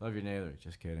 Love your neighbor.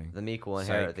 Just kidding. The meek will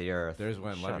inherit Psych. the earth. There's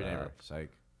one. Love Shut your neighbor. up. Psych.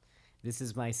 This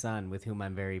is my son with whom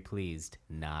I'm very pleased.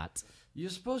 Not. You're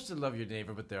supposed to love your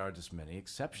neighbor, but there are just many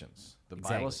exceptions. The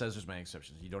Exactly. Bible says there's many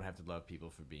exceptions. You don't have to love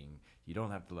people for being. You don't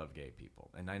have to love gay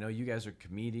people. And I know you guys are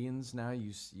comedians now.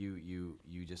 You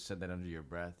just said that under your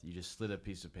breath. You just slid a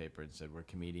piece of paper and said we're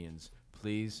comedians.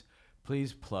 Please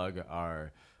plug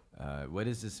our. What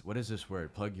is this? What is this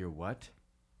word? Plug your what?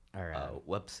 Or,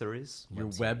 Web series? Your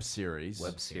web series.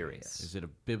 Web series. Is it a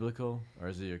biblical or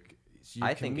is it your?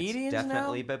 I think it's comedians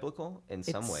definitely now? biblical in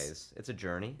some It's- ways. It's a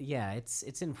journey. yeah, it's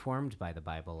informed by the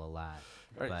Bible a lot.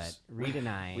 Right. But Reed and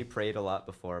I... We prayed a lot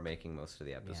before making most of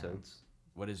the episodes.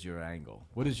 What is your angle?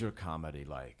 What is your comedy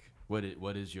like? What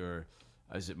is your?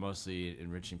 Is it mostly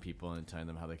enriching people and telling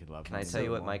them how they could love? Can I tell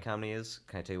you what my comedy is?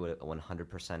 Can I tell you what it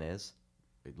 100% is?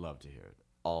 I'd love to hear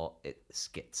it.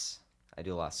 Skits. I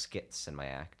do a lot of skits in my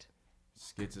act.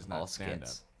 Skits is All not stand up.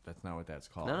 skits. That's not what that's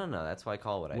called. No. That's why I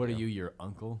call what I do. What are you, your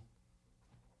uncle?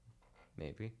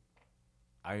 Maybe.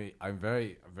 I'm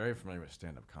very familiar with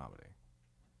stand up comedy.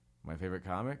 My favorite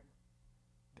comic,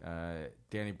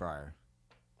 Danny Breyer.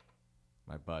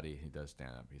 My buddy, he does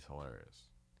stand up. He's hilarious.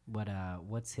 What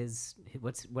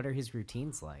are his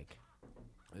routines like?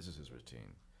 This is his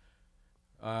routine.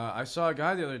 I saw a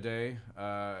guy the other day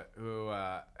who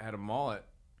had a mullet,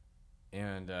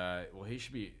 and he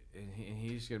should be.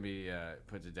 He's gonna be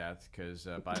put to death because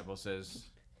Bible says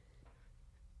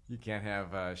you can't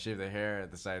have shave the hair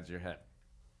at the sides of your head.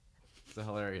 It's a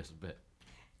hilarious bit.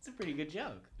 It's a pretty good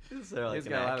joke. Is there like He's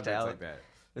an got a lot of act bits out? like that.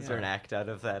 Is there an act out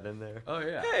of that in there? Oh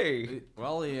yeah. Hey!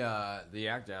 Well, the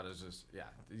act out is just yeah.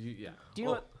 Do you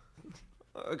know what?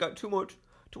 I got too much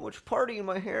party in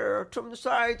my hair. Trim the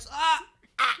sides.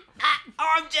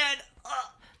 I'm dead.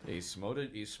 He's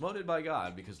smoted by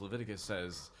God because Leviticus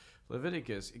says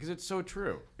because it's so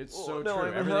true. It's so no, true. I'm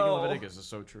in Everything in hell. Leviticus is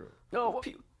so true. No,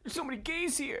 there's so many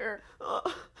gays here.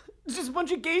 There's just a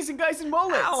bunch of gays and guys in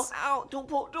mullets. Ow! Don't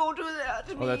do that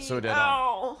to me. Oh, that's so dead on.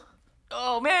 Ow!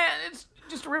 Oh man, it's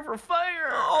just a river of fire.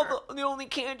 Oh, the only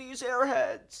candy is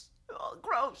airheads. Oh,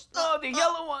 gross. Oh, the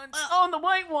yellow ones. Oh, and the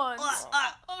white ones.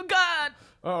 Oh God.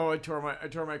 Oh, I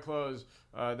tore my clothes.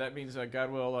 That means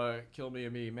God will kill me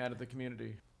and be mad at the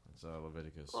community. That's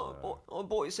Leviticus.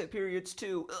 Boys have periods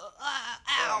too.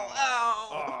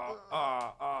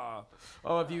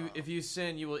 Oh, if you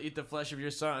sin, you will eat the flesh of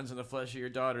your sons and the flesh of your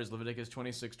daughters. Leviticus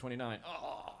 26:29.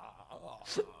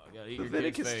 Gotta eat your kid's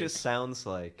Leviticus face. just sounds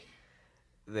like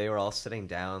they were all sitting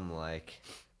down like,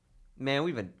 man,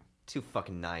 we've been too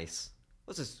fucking nice.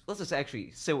 Let's just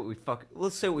actually say what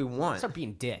let's say what we want. Start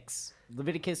being dicks.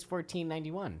 Leviticus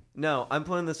 14:91. No, I'm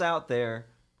putting this out there.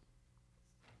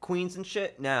 Queens and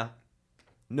shit? Nah.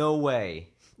 No way.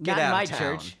 Get Not in out my of town.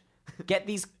 church. Get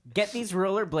these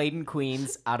rollerblading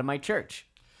queens out of my church.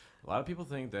 A lot of people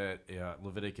think that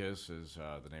Leviticus is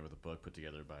the name of the book put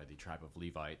together by the tribe of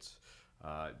Levites,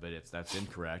 but that's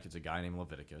incorrect. It's a guy named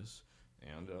Leviticus,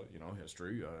 and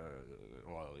history,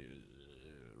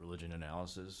 religion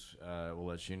analysis will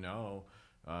let you know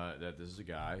that this is a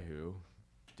guy who,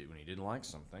 when he didn't like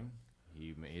something,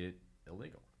 he made it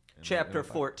illegal. Chapter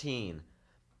 14.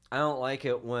 I don't like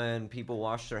it when people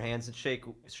wash their hands and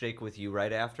shake with you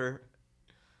right after.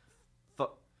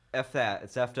 F that.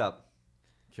 It's effed up.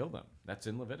 Kill them. That's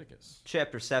in Leviticus.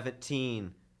 Chapter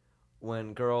 17.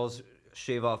 When girls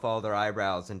shave off all their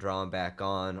eyebrows and draw them back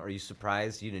on. Are you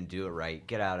surprised? You didn't do it right.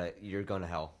 Get out of it. You're going to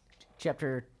hell.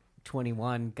 Chapter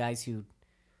 21. Guys who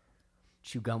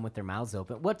chew gum with their mouths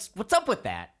open. What's up with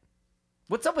that?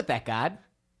 What's up with that, God?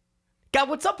 God,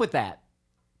 what's up with that?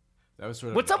 That was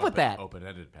sort of What's an up with that?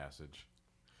 open-ended passage.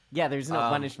 Yeah, there's no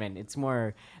punishment. It's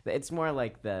more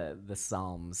like the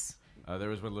Psalms. There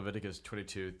was one Leviticus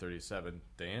 22:37.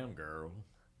 Damn, girl.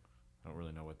 I don't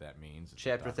really know what that means. It's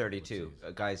Chapter a 32.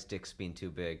 A guy's dick's being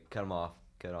too big. Cut him off.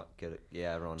 Get it.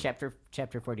 Yeah, everyone. Chapter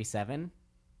 47,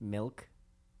 milk,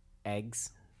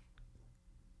 eggs,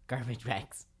 garbage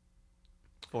bags.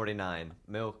 49.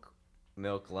 Milk,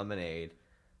 lemonade.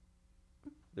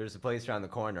 There's a place around the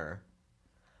corner.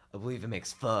 I believe it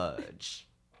makes fudge.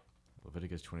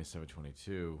 Leviticus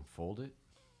 27:22. Fold it.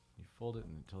 You fold it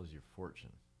and it tells your fortune.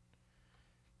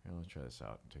 Here, let's try this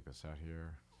out. Take this out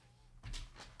here. All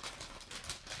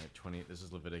right, 20. This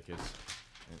is Leviticus.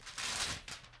 And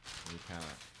you kind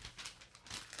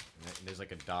of. There's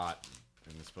like a dot,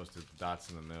 and it's supposed to dots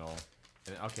in the middle.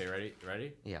 And, okay, ready?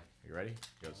 Ready? Yeah. You ready?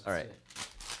 Goes. All right.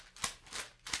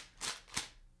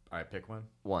 All right, pick one.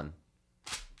 1.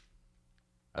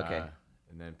 Okay.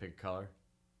 And then pick a color.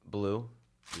 Blue.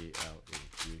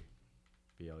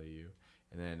 BLEU.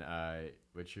 And then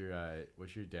what's your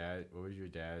dad? What was your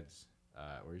dad's?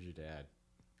 Where's your dad?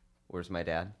 Where's my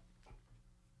dad?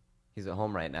 He's at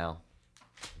home right now.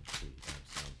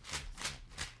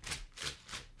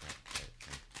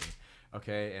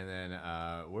 Okay, and then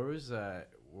where was the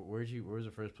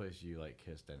first place you like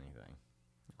kissed anything?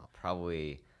 Oh,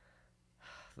 probably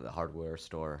the hardware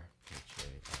store.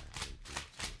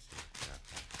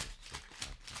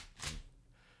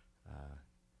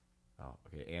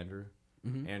 Okay, Andrew.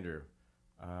 Andrew,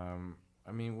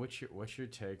 I mean, what's your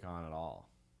take on it all?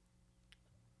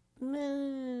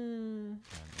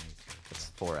 It's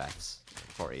 4 F's,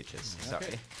 4 H's. Sorry.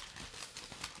 Okay.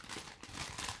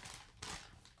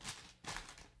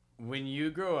 When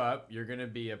you grow up, you're gonna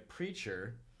be a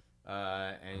preacher,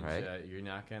 and Right. You're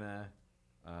not gonna,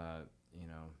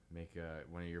 make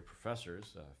one of your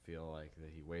professors feel like that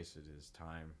he wasted his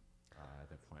time at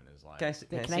that point in his life. Can I see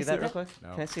I that see real that? quick?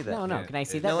 No. Can I see that? No, Yeah, can I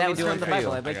see it- that? No, That let me was do from it the for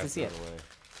Bible. you. I'd like I to got see it. thrown away.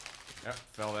 Yep,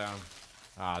 fell down.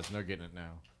 There's no getting it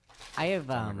now. I have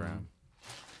on the ground.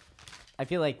 I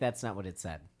feel like that's not what it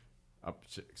said. Oh,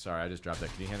 sorry, I just dropped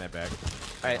that. Can you hand that back?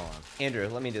 All right, Hold on. Andrew,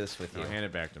 let me do this with No, you. hand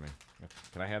it back to me.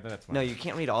 Can I have that? That's fine. No, you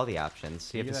can't read all the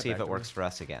options. You have you to give see that if back it to works me? for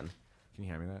us again. Can you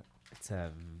hand me that? It's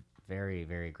a very,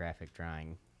 very graphic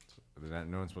drawing.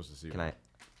 No one's supposed to see Can it.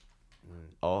 I?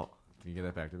 Oh, Can you give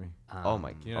that back to me? oh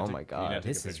my, you not oh take- my can you not God. take-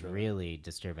 This a is picture of it? really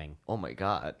disturbing. Oh my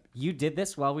God. You did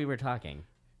this while we were talking.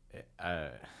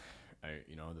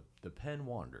 The pen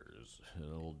wanders. A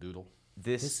little doodle.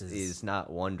 This is- is not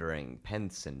wandering pen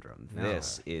syndrome. No.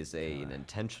 This is an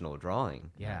intentional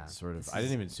drawing. Yeah. Sort of. This I didn't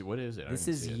is- even see. What is it? I This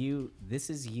didn't is see it. you. This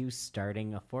is you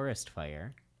starting a forest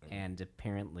fire, and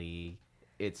apparently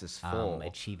It's as full.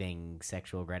 achieving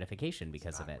sexual gratification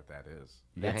because of Not it. what that is.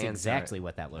 Your That's hands exactly are-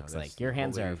 what that looks that's like. Your the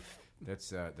hands holy- are. That's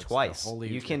the Twice.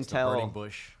 holy, You can it's the tell- burning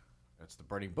bush. That's the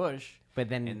burning bush. But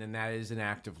then And then that is an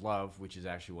act of love, which is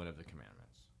actually one of the commandments.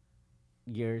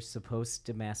 you're supposed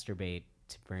to masturbate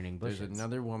to burning bushes. There's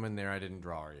another woman there. I didn't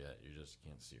draw her yet. You just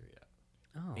can't see her yet.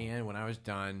 Oh. And when I was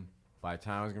done, by the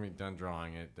time I was gonna be done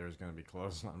drawing it, there's gonna be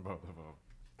clothes on both of them.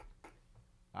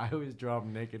 I always draw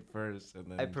them naked first, and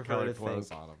then I prefer color to clothes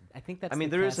think- on them. I think that's. I mean,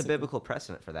 the there is a classical- biblical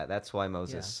precedent for that. That's why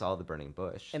Moses Yeah. saw the burning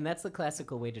bush. And that's the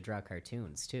classical way to draw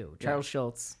cartoons too. Charles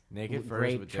Schultz, Naked first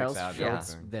great with dicks Charles out and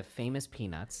Schultz, everything. the famous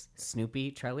Peanuts,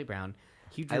 Snoopy, Charlie Brown.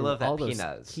 He I drew love that all those,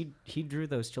 Peanuts. He drew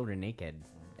those children naked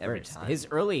Every first. time. His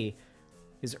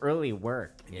early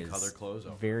work And you is color clothes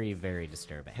over. very, very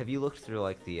disturbing. Have you looked through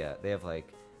like they have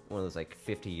like one of those like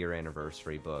 50-year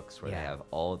anniversary books where they Yeah. have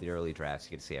all the early drafts.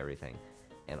 You can see everything,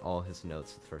 and all his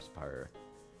notes. The first part are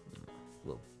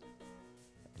little,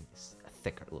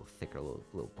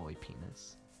 little boy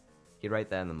penis. He'd write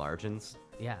that in the margins,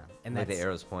 Yeah, and like that's the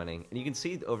arrows pointing, and you can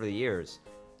see over the years,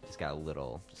 he's got a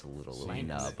little See,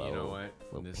 nub, you know what?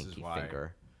 little This is pinky why.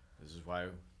 finger. This is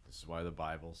why the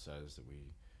Bible says that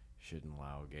we shouldn't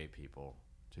allow gay people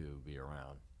to be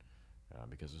around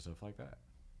because of stuff like that.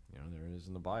 You know, there it is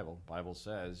in the Bible. Bible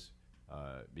says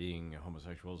being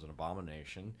homosexual is an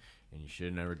abomination, and you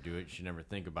should never do it. You should never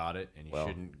think about it, and you Well-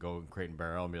 shouldn't go in Crate and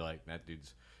Barrel and be like, I bet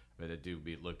that dude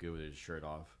would look good with his shirt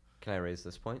off. Can I raise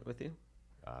this point with you?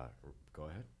 Go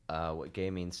ahead. What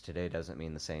gay means today doesn't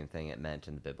mean the same thing it meant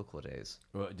in the biblical days.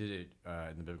 Well, did it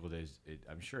in the biblical days?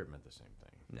 I'm sure it meant the same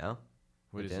thing. No?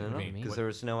 What You does didn't it know? mean? Because What- there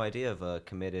was no idea of a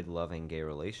committed, loving gay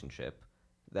relationship.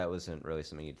 That wasn't really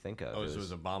something you'd think of. Oh, It so was-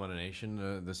 is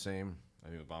abomination the same? I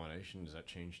think abomination, does that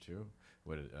change too?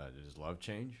 Does love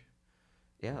change?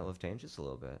 Yeah, love changes a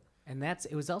little bit. and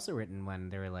it was also written when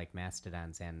there were like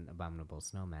mastodons and abominable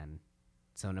snowmen.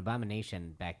 So an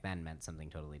abomination back then meant something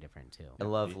totally different too. And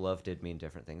love did mean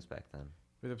different things back then.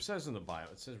 But it says in the Bible.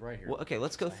 It says right here. Well, okay,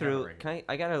 let's go I have it through. right here.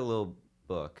 I got a little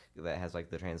book that has like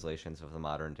the translations of the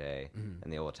modern day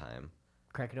and the old time.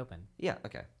 Crack it open. Yeah.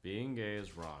 Okay. Being gay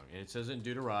is wrong. And it says it in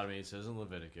Deuteronomy. It says in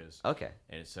Leviticus. Okay.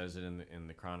 And it says it in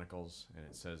the Chronicles. And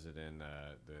it says it in the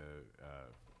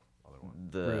other one.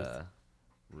 The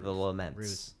laments.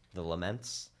 Ruth. The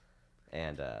laments,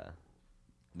 and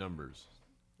Numbers.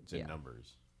 It's in Yeah.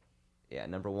 Numbers. yeah,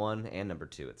 number 1 and number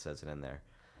 2. It says it in there.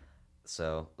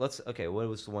 So let's. Okay, what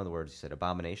was one of the words you said?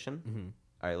 Abomination. Mm-hmm.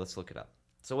 All right, let's look it up.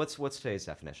 So what's today's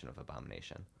definition of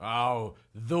abomination? Oh,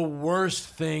 the worst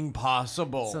thing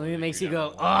possible. Something that makes you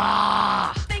go,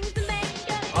 ah!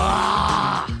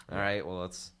 All right, well,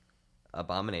 it's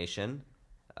abomination.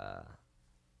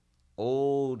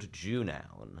 Old Jew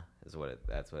noun is what it.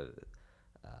 That's what.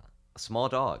 A small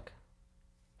dog.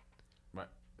 Right.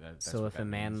 That's So what if a that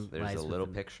man means. There's lies a with little a-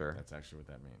 picture. That's actually what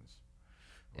that means.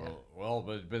 Yeah. Well,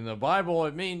 but in the Bible,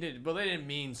 but they didn't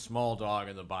mean small dog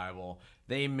in the Bible.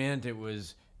 They meant it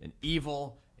was an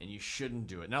evil, and you shouldn't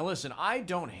do it. Now, listen, I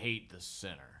don't hate the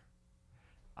sinner.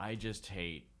 I just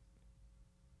hate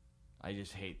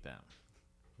them.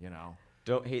 You know.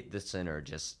 Don't hate the sinner.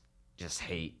 Just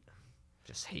hate.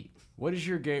 Just hate. What does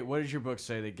your book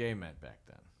say that gay meant back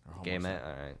then? Or Gay man.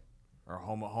 homosexual? All right. Or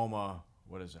homo.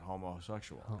 What is it?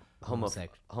 Homosexual.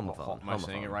 Homosexual. Homophone. Am I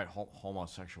saying it right?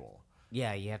 Homosexual.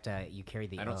 Yeah, you carry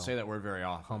the I don't O. say that word very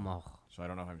often. Homo. So I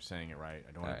don't know if I'm saying it right.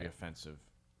 I don't want to be Alright. offensive.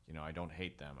 You know, I don't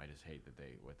hate them. I just hate that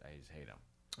I just hate them.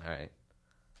 All right.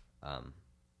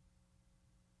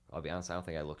 I'll be honest. I don't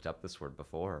think I looked up this word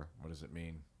before. What does it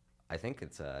mean? I think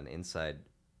it's an inside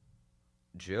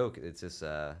joke. It's just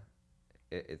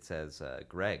it says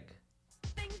Greg.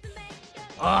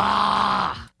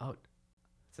 Oh, It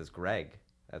says Greg.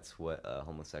 That's what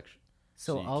homosexual.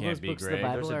 so So you all can't those be books of Greg? the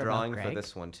There's Bible a are drawing about for Greg?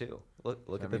 this one too.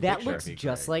 Look at the That picture. looks Be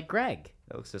just Greg. like Greg.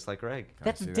 That looks just like Greg.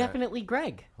 That's see that? definitely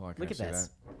Greg. Hold on, can Look I at see this.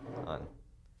 Hold on.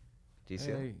 Do you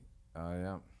see that? Hey,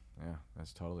 yeah,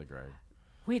 that's totally Greg.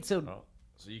 Wait, so Oh,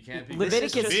 so you can't be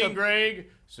Leviticus- being Greg.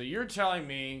 So you're telling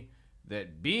me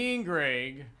that being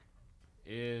Greg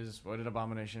is what did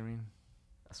abomination mean?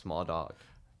 A small dog.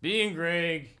 Being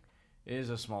Greg is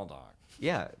a small dog.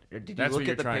 Yeah. Did you That's what look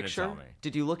you're at the trying to picture? tell me.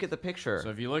 Did you look at the picture? So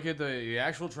if you look at the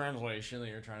actual translation that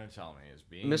you're trying to tell me is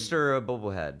being Mr.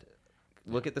 Bubblehead,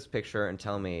 look at this picture and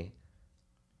tell me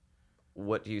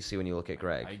what do you see when you look at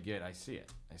Greg? I see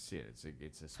it.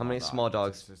 It's a How small many dog. small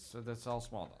dogs? That's all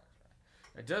small dogs.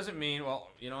 Right? It doesn't mean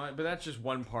you know, but that's just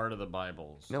one part of the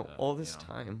Bible's. No, all this you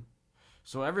know. time.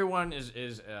 So everyone is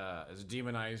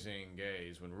demonizing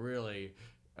gays when really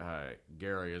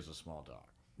Gary is a small dog.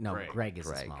 no, Greg is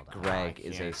a small dog. Greg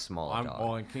is a small dog.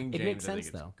 Well, in King It James, makes I think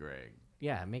sense, it's though. Greg.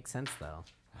 Yeah, it makes sense though.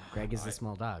 Greg is a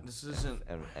small dog. This isn't,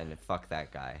 And fuck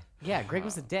that guy. Yeah, Greg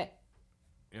was a dick.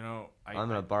 you know. I'm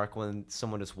gonna bark when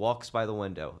someone just walks by the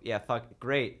window. Yeah, fuck.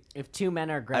 Great. If two men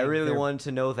are Greg, I really they're- wanted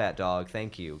to know that dog.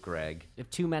 Thank you, Greg. If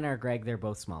two men are Greg, they're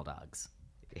both small dogs.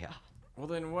 Yeah. Well,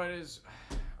 then what is?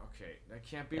 Okay, that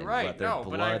can't be And right. let their No, but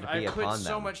blood I be put upon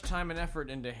so them. much time and effort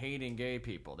into hating gay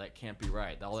people. That can't be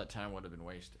right. All that time would have been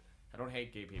wasted. I don't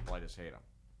hate gay people. I just hate them.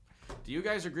 Do you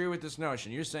guys agree with this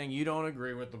notion? You're saying you don't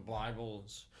agree with the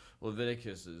Bible's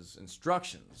Leviticus's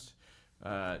instructions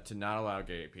to not allow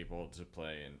gay people to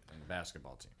play in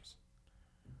basketball teams.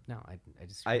 No, I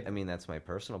just. I mean, that's my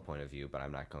personal point of view, but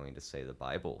I'm not going to say the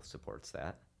Bible supports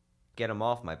that. Get them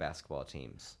off my basketball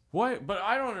teams. What? But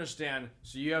I don't understand.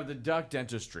 So you have the duck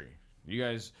dentistry. You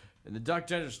guys in the duck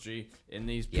dentistry, and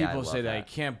these Yeah, I people love say that I that.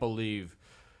 can't believe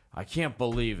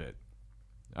it.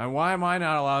 And why am I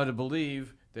not allowed to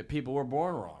believe that people were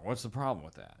born wrong? What's the problem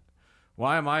with that?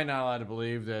 Why am I not allowed to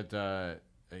believe that?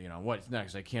 You know, what's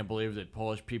next? I can't believe that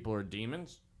Polish people are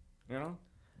demons. You know,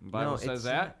 the Bible No, says it's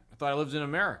that. not. I thought I lived in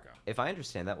America. If I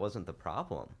understand, that wasn't the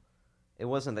problem. It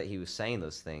wasn't that he was saying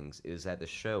those things. It was that the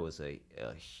show was a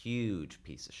huge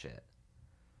piece of shit.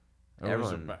 Or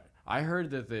was it Everyone, I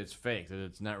heard that it's fake. That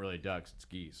it's not really ducks. It's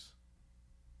geese.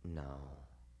 no.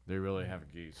 They really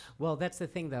have geese. Well, that's the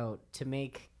thing though. To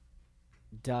make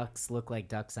ducks look like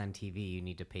ducks on TV, you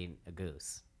need to paint a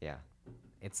goose. Yeah.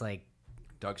 It's like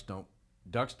Ducks don't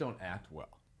act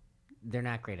well. they're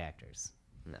not great actors.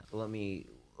 No. Let me.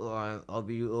 I'll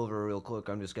be over real quick.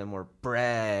 I'm just getting more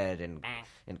bread and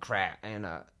crap and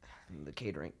the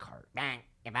catering cart. Bank.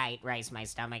 If I eat rice, my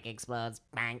stomach explodes.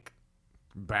 Bank.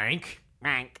 Bank?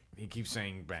 Bank. He keeps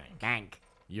saying bank. Bank.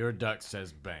 Your duck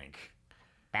says bank.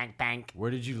 Bank. Bank. Where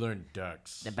did you learn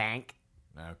ducks? The bank.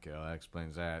 Okay, well, that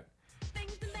explains that.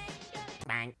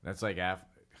 Bank. That's like I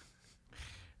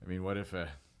mean, what if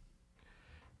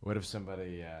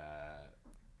somebody?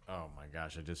 Oh my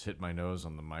gosh! I just hit my nose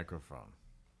on the microphone.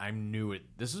 I'm new at.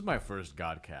 This is my first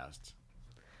Godcast.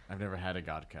 I've never had a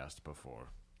Godcast before.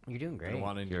 You're doing I've great. been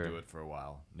wanting to do it for a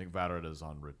while. Nick Vatterott is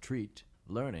on retreat,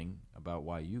 learning about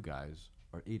why you guys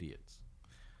are idiots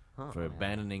for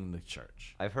abandoning the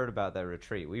church. I've heard about that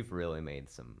retreat. We've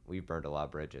burned a lot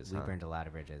of bridges. We huh? burned a lot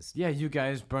of bridges. Yeah, you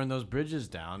guys burned those bridges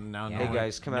down. And now Yeah. no Hey one-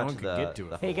 guys, come no out one to could get to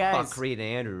the it. Hey, guys. fuck Reed and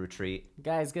Andrew retreat.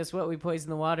 Guys, guess what? We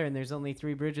poisoned the water, and there's only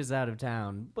 3 bridges out of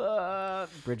town. But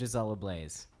bridges all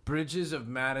ablaze. Bridges of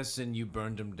Madison, you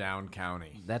burned them down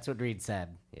county. That's what Reed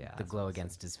said. Yeah, The that's glow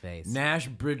against his face. Nash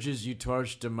Bridges, you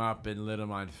torched them up and lit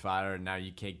them on fire, and now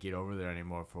you can't get over there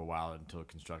anymore for a while until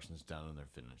construction's done and they're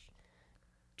finished.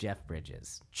 Jeff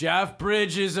Bridges. Jeff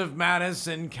Bridges of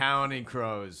Madison County,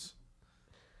 Crows.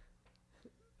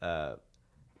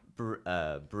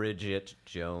 Bridget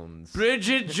Jones.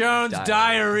 Bridget Jones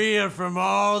diarrhea from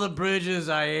all the bridges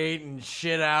I ate and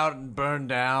shit out and burned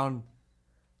down.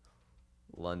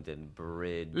 London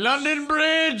Bridge. London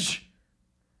Bridge!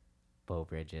 Bo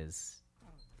Bridges.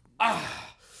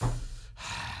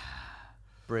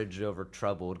 Bridge over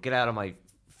troubled. Get out of my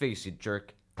face, you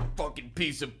jerk. Fucking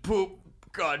piece of poop.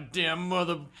 Goddamn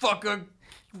motherfucker.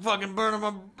 Fucking burning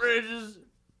my bridges.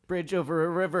 Bridge over a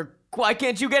river. Why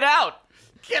can't you get out?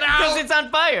 Get Because out! it's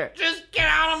on fire. Just get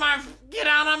out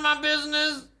of my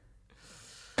business.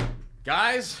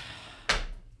 Guys,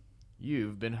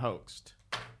 you've been hoaxed.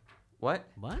 What?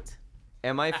 What?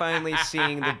 Am I finally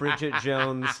seeing the Bridget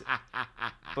Jones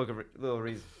book of Little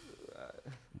Reason?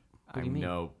 I'm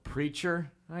no preacher.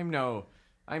 I'm no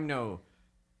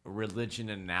religion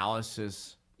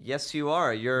analysis. Yes, you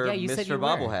are. You're Yeah, you said Mr. you were.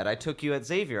 Bobblehead. I took you at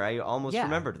Xavier. I almost Yeah.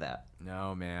 remembered that.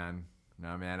 No, man.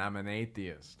 I'm an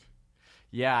atheist.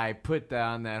 Yeah, I put that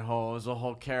on that whole. It was a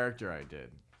whole character I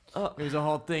did. Oh. It was a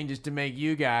whole thing just to make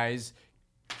you guys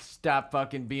stop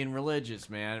fucking being religious,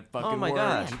 man. It fucking Oh my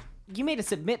worked. God. You made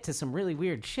us admit to some really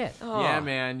weird shit. Yeah,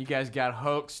 man, you guys got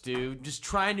hoaxed, dude. Just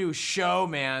trying to show,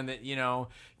 man, that,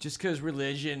 just because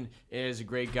religion is a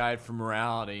great guide for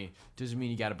morality doesn't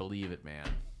mean you got to believe it, man.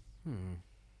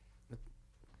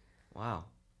 Wow.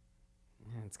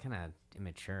 Yeah, it's kind of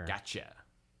immature. Gotcha.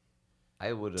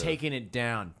 I would have. Taking it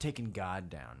down. Taking God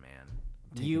down, man.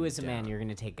 You Taking as a him man, down. you're going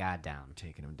to take God down. I'm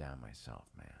taking him down myself,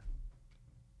 man.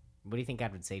 What do you think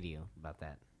God would say to you about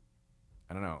that?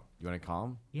 I don't know. You want to call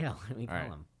him? Yeah, let me call right.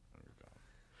 him.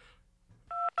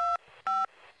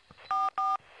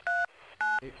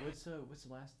 Hey, what's the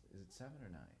last? Is it 7 or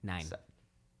 9? 9.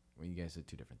 Well, you guys said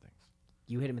 2 different things.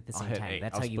 You hit him at the I'll same hit time. 8.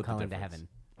 That's I'll how you split the call into difference. heaven.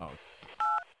 Oh.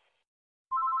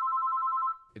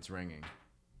 It's ringing.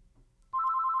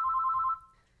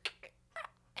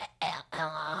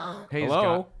 Hello? Hey, Hello?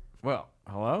 Scott. Well,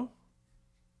 hello?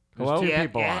 There's Hello? 2 Yeah,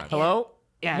 people yeah, on. Hello?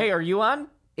 Yeah. Hey, are you on?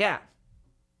 Yeah.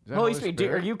 Is that Holy Spirit,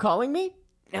 are you calling me?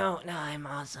 No, I'm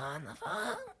also on the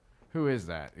phone. Who is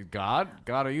that? God?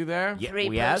 God, are you there? Three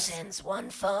yes. persons, one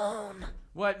phone.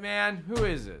 What, man? Who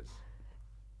is this?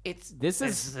 This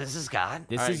is God.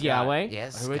 This All right, is God. Yahweh.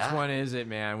 Yes, Which God. one is it,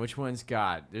 man? Which one's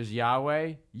God? There's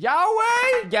Yahweh?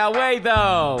 Yahweh? Yahweh,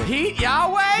 though. Pete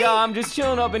Yahweh? Yo, I'm just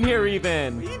chilling up in here,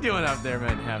 even. What are you doing up there,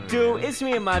 man? Heaven? Dude, it's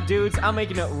me and my dudes. I'm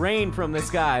making it rain from the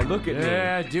sky. Look at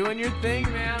Yeah, doing your thing,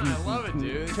 man. I love it,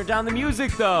 dude. me. Turn down the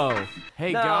music, though.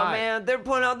 Hey, No, God. man, they're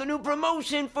putting out the new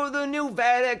promotion for the new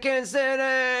Vatican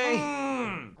City.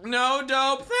 No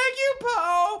dope. Thank you,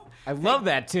 Pope. I love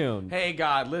that tune. Hey,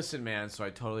 God, listen, man. So I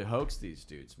totally hoaxed these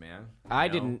dudes, man. I You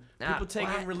know? didn't. People What? taking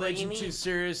What do you religion mean? too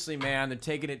seriously, man. They're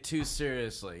taking it too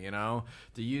seriously, They're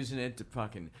using it to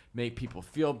fucking make people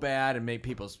feel bad and make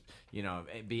people,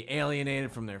 be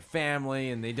alienated from their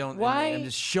family, and they don't. Why? I'm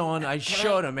just showing. I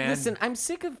showed them, man. Listen, I'm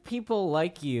sick of people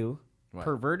like you What?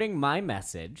 perverting my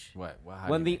message. What? How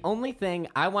When do the you only thing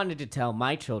I wanted to tell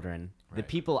my children, the Right.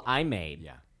 people I made,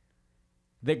 Yeah.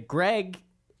 that Greg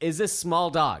is a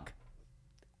small dog.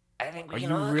 I think Are we you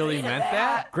can all really agree to meant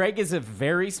that? Greg is a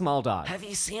very small dog. Have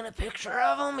you seen a picture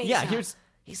of him? Yeah, here's-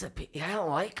 I don't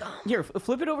like him. Here,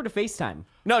 flip it over to FaceTime.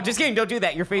 No, just kidding. Don't do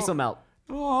that. Your face will melt.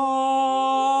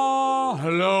 Oh,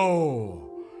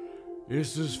 hello.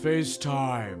 This is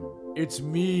FaceTime. It's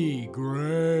me,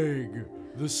 Greg,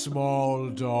 the small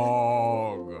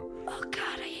dog. Oh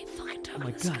God, I hate fucking Oh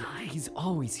my this God, guy. he's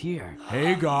always here.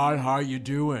 Hey, God, how you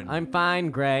doing? I'm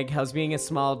fine, Greg. How's being a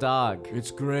small dog?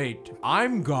 It's great.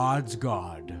 I'm God's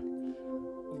God.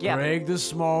 Yeah, but- Greg the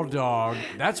small dog.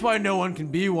 That's why no one can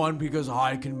be one, because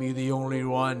I can be the only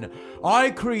one. I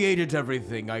created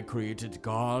everything. I created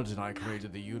God and I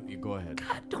created the universe. Go ahead.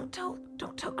 God, don't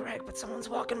tell Greg, but someone's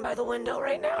walking by the window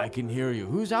right now. I can hear you.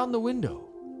 Who's out in the window?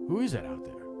 Who is that out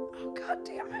there? Oh God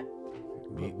damn it.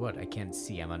 Wait, what? I can't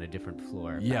see. I'm on a different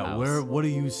floor. of the Yeah, house. where? What do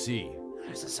you see?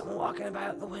 There's someone walking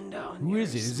about the window. Who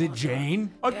is it? Is it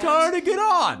Jane? I'm tired to get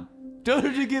on.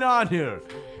 Tired to get on here.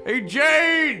 Hey,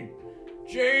 Jane!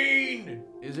 Jane!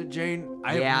 Is it Jane?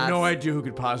 I have no idea who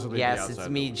could possibly be outside. Yes, it's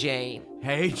me, Jane.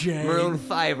 Hey, Jane. Maroon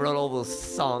 5 wrote all those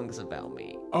songs about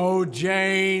me. Oh,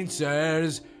 Jane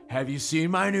says, have you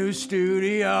seen my new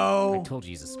studio? I told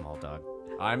you he's a small dog.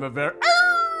 I'm a very...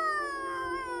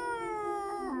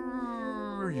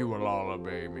 You will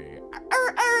lullaby me.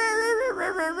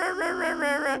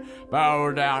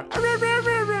 Bow down.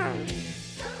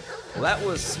 Well, that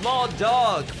was Small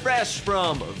Dog, fresh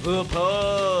from the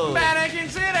pub. Vatican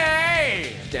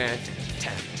City! Dun,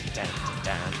 dun, dun,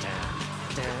 dun, dun,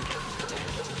 dun.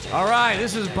 All right,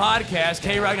 this is Podcast,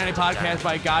 K-Rock 90 Podcast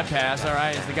by Godcast. All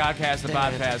right, it's the Godcast, the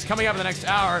Podcast. Coming up in the next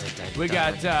hour, we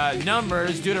got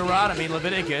Numbers, Deuteronomy,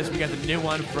 Leviticus. We got the new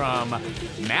one from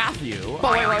Matthew.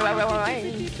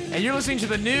 And you're listening to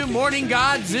the new Morning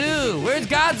God Zoo. Where's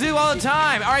God Zoo all the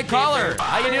time? All right, caller,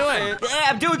 how you doing? Yeah,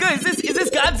 I'm doing good. Is this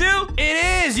God Zoo?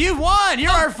 It is. You've won.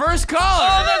 You're our first caller.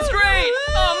 Oh, that's great.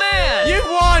 Oh, man. You've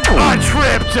won a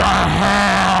trip to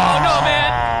hell. Oh, no,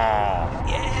 man.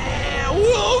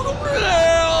 Welcome to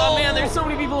hell. Oh, man, there's so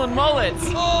many people in mullets.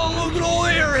 Oh, look at all the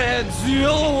airheads. The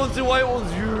yellow ones and white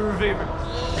ones, your favorite.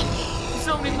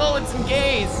 So many mullets and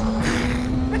gays.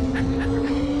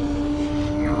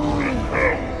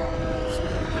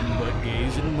 But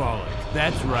gays and mullets.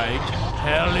 That's right.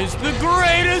 Hell is the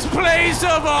greatest place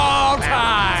of all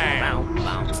time.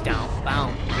 Bounce down.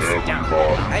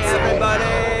 Hey,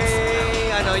 everybody.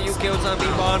 I know you killed some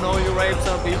people, I know you raped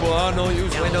some people, I know you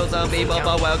swindled some people,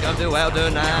 but welcome to hell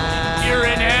tonight. You're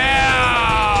in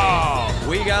hell.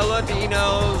 We got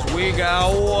Latinos, we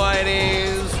got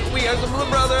whiteys, we got some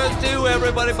brothers too,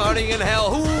 everybody partying in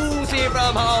hell. Who's here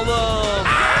from Harlem?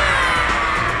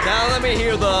 Now let me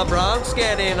hear the Bronx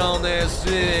get in on this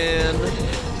sin.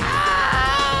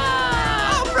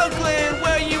 Oh, Brooklyn,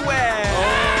 where you at?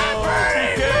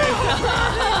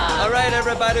 All right,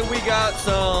 everybody, we got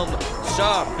some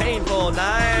sharp, painful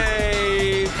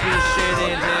knives to shit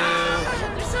into.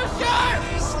 They're so sharp.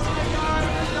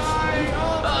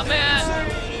 Oh, man.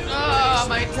 Oh,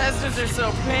 my intestines are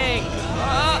so pink.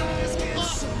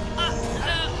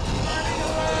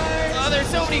 Oh, there's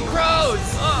so many crows.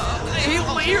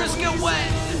 My ears get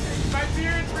wet. My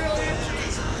beard's real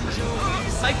itchy.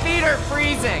 My feet are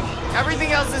freezing.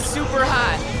 Everything else is super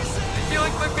hot. I feel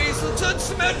like my face looks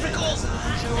unsymmetrical.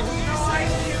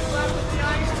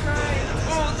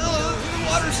 Oh, the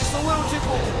water's just a little too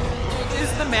cold.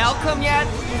 Is the mail come yet?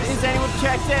 Has anyone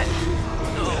checked it?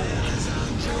 No.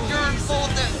 You're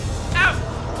infolded. Ow!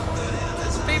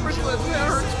 This paperclip, that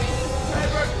hurts me.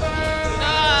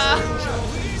 Ah!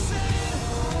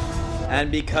 And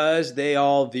because they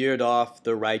all veered off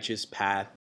the righteous path,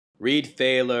 Reed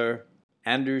Thaler,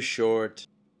 Andrew Short,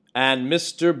 and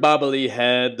Mr.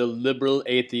 Bobblyhead, the liberal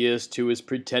atheist who is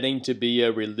pretending to be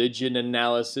a religion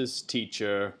analysis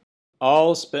teacher,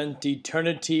 all spent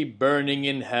eternity burning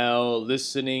in hell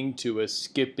listening to a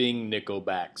skipping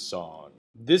Nickelback song.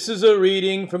 This is a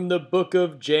reading from the Book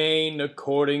of Jane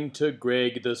according to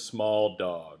Greg the Small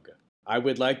Dog. I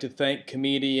would like to thank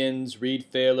comedians Reed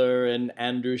Thaler and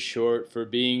Andrew Short for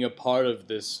being a part of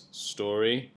this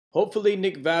story. Hopefully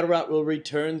Nick Vatterott will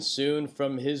return soon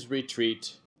from his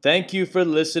retreat. Thank you for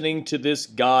listening to this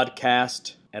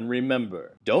Godcast, and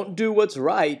remember, don't do what's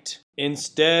right.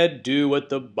 Instead, do what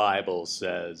the Bible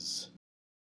says.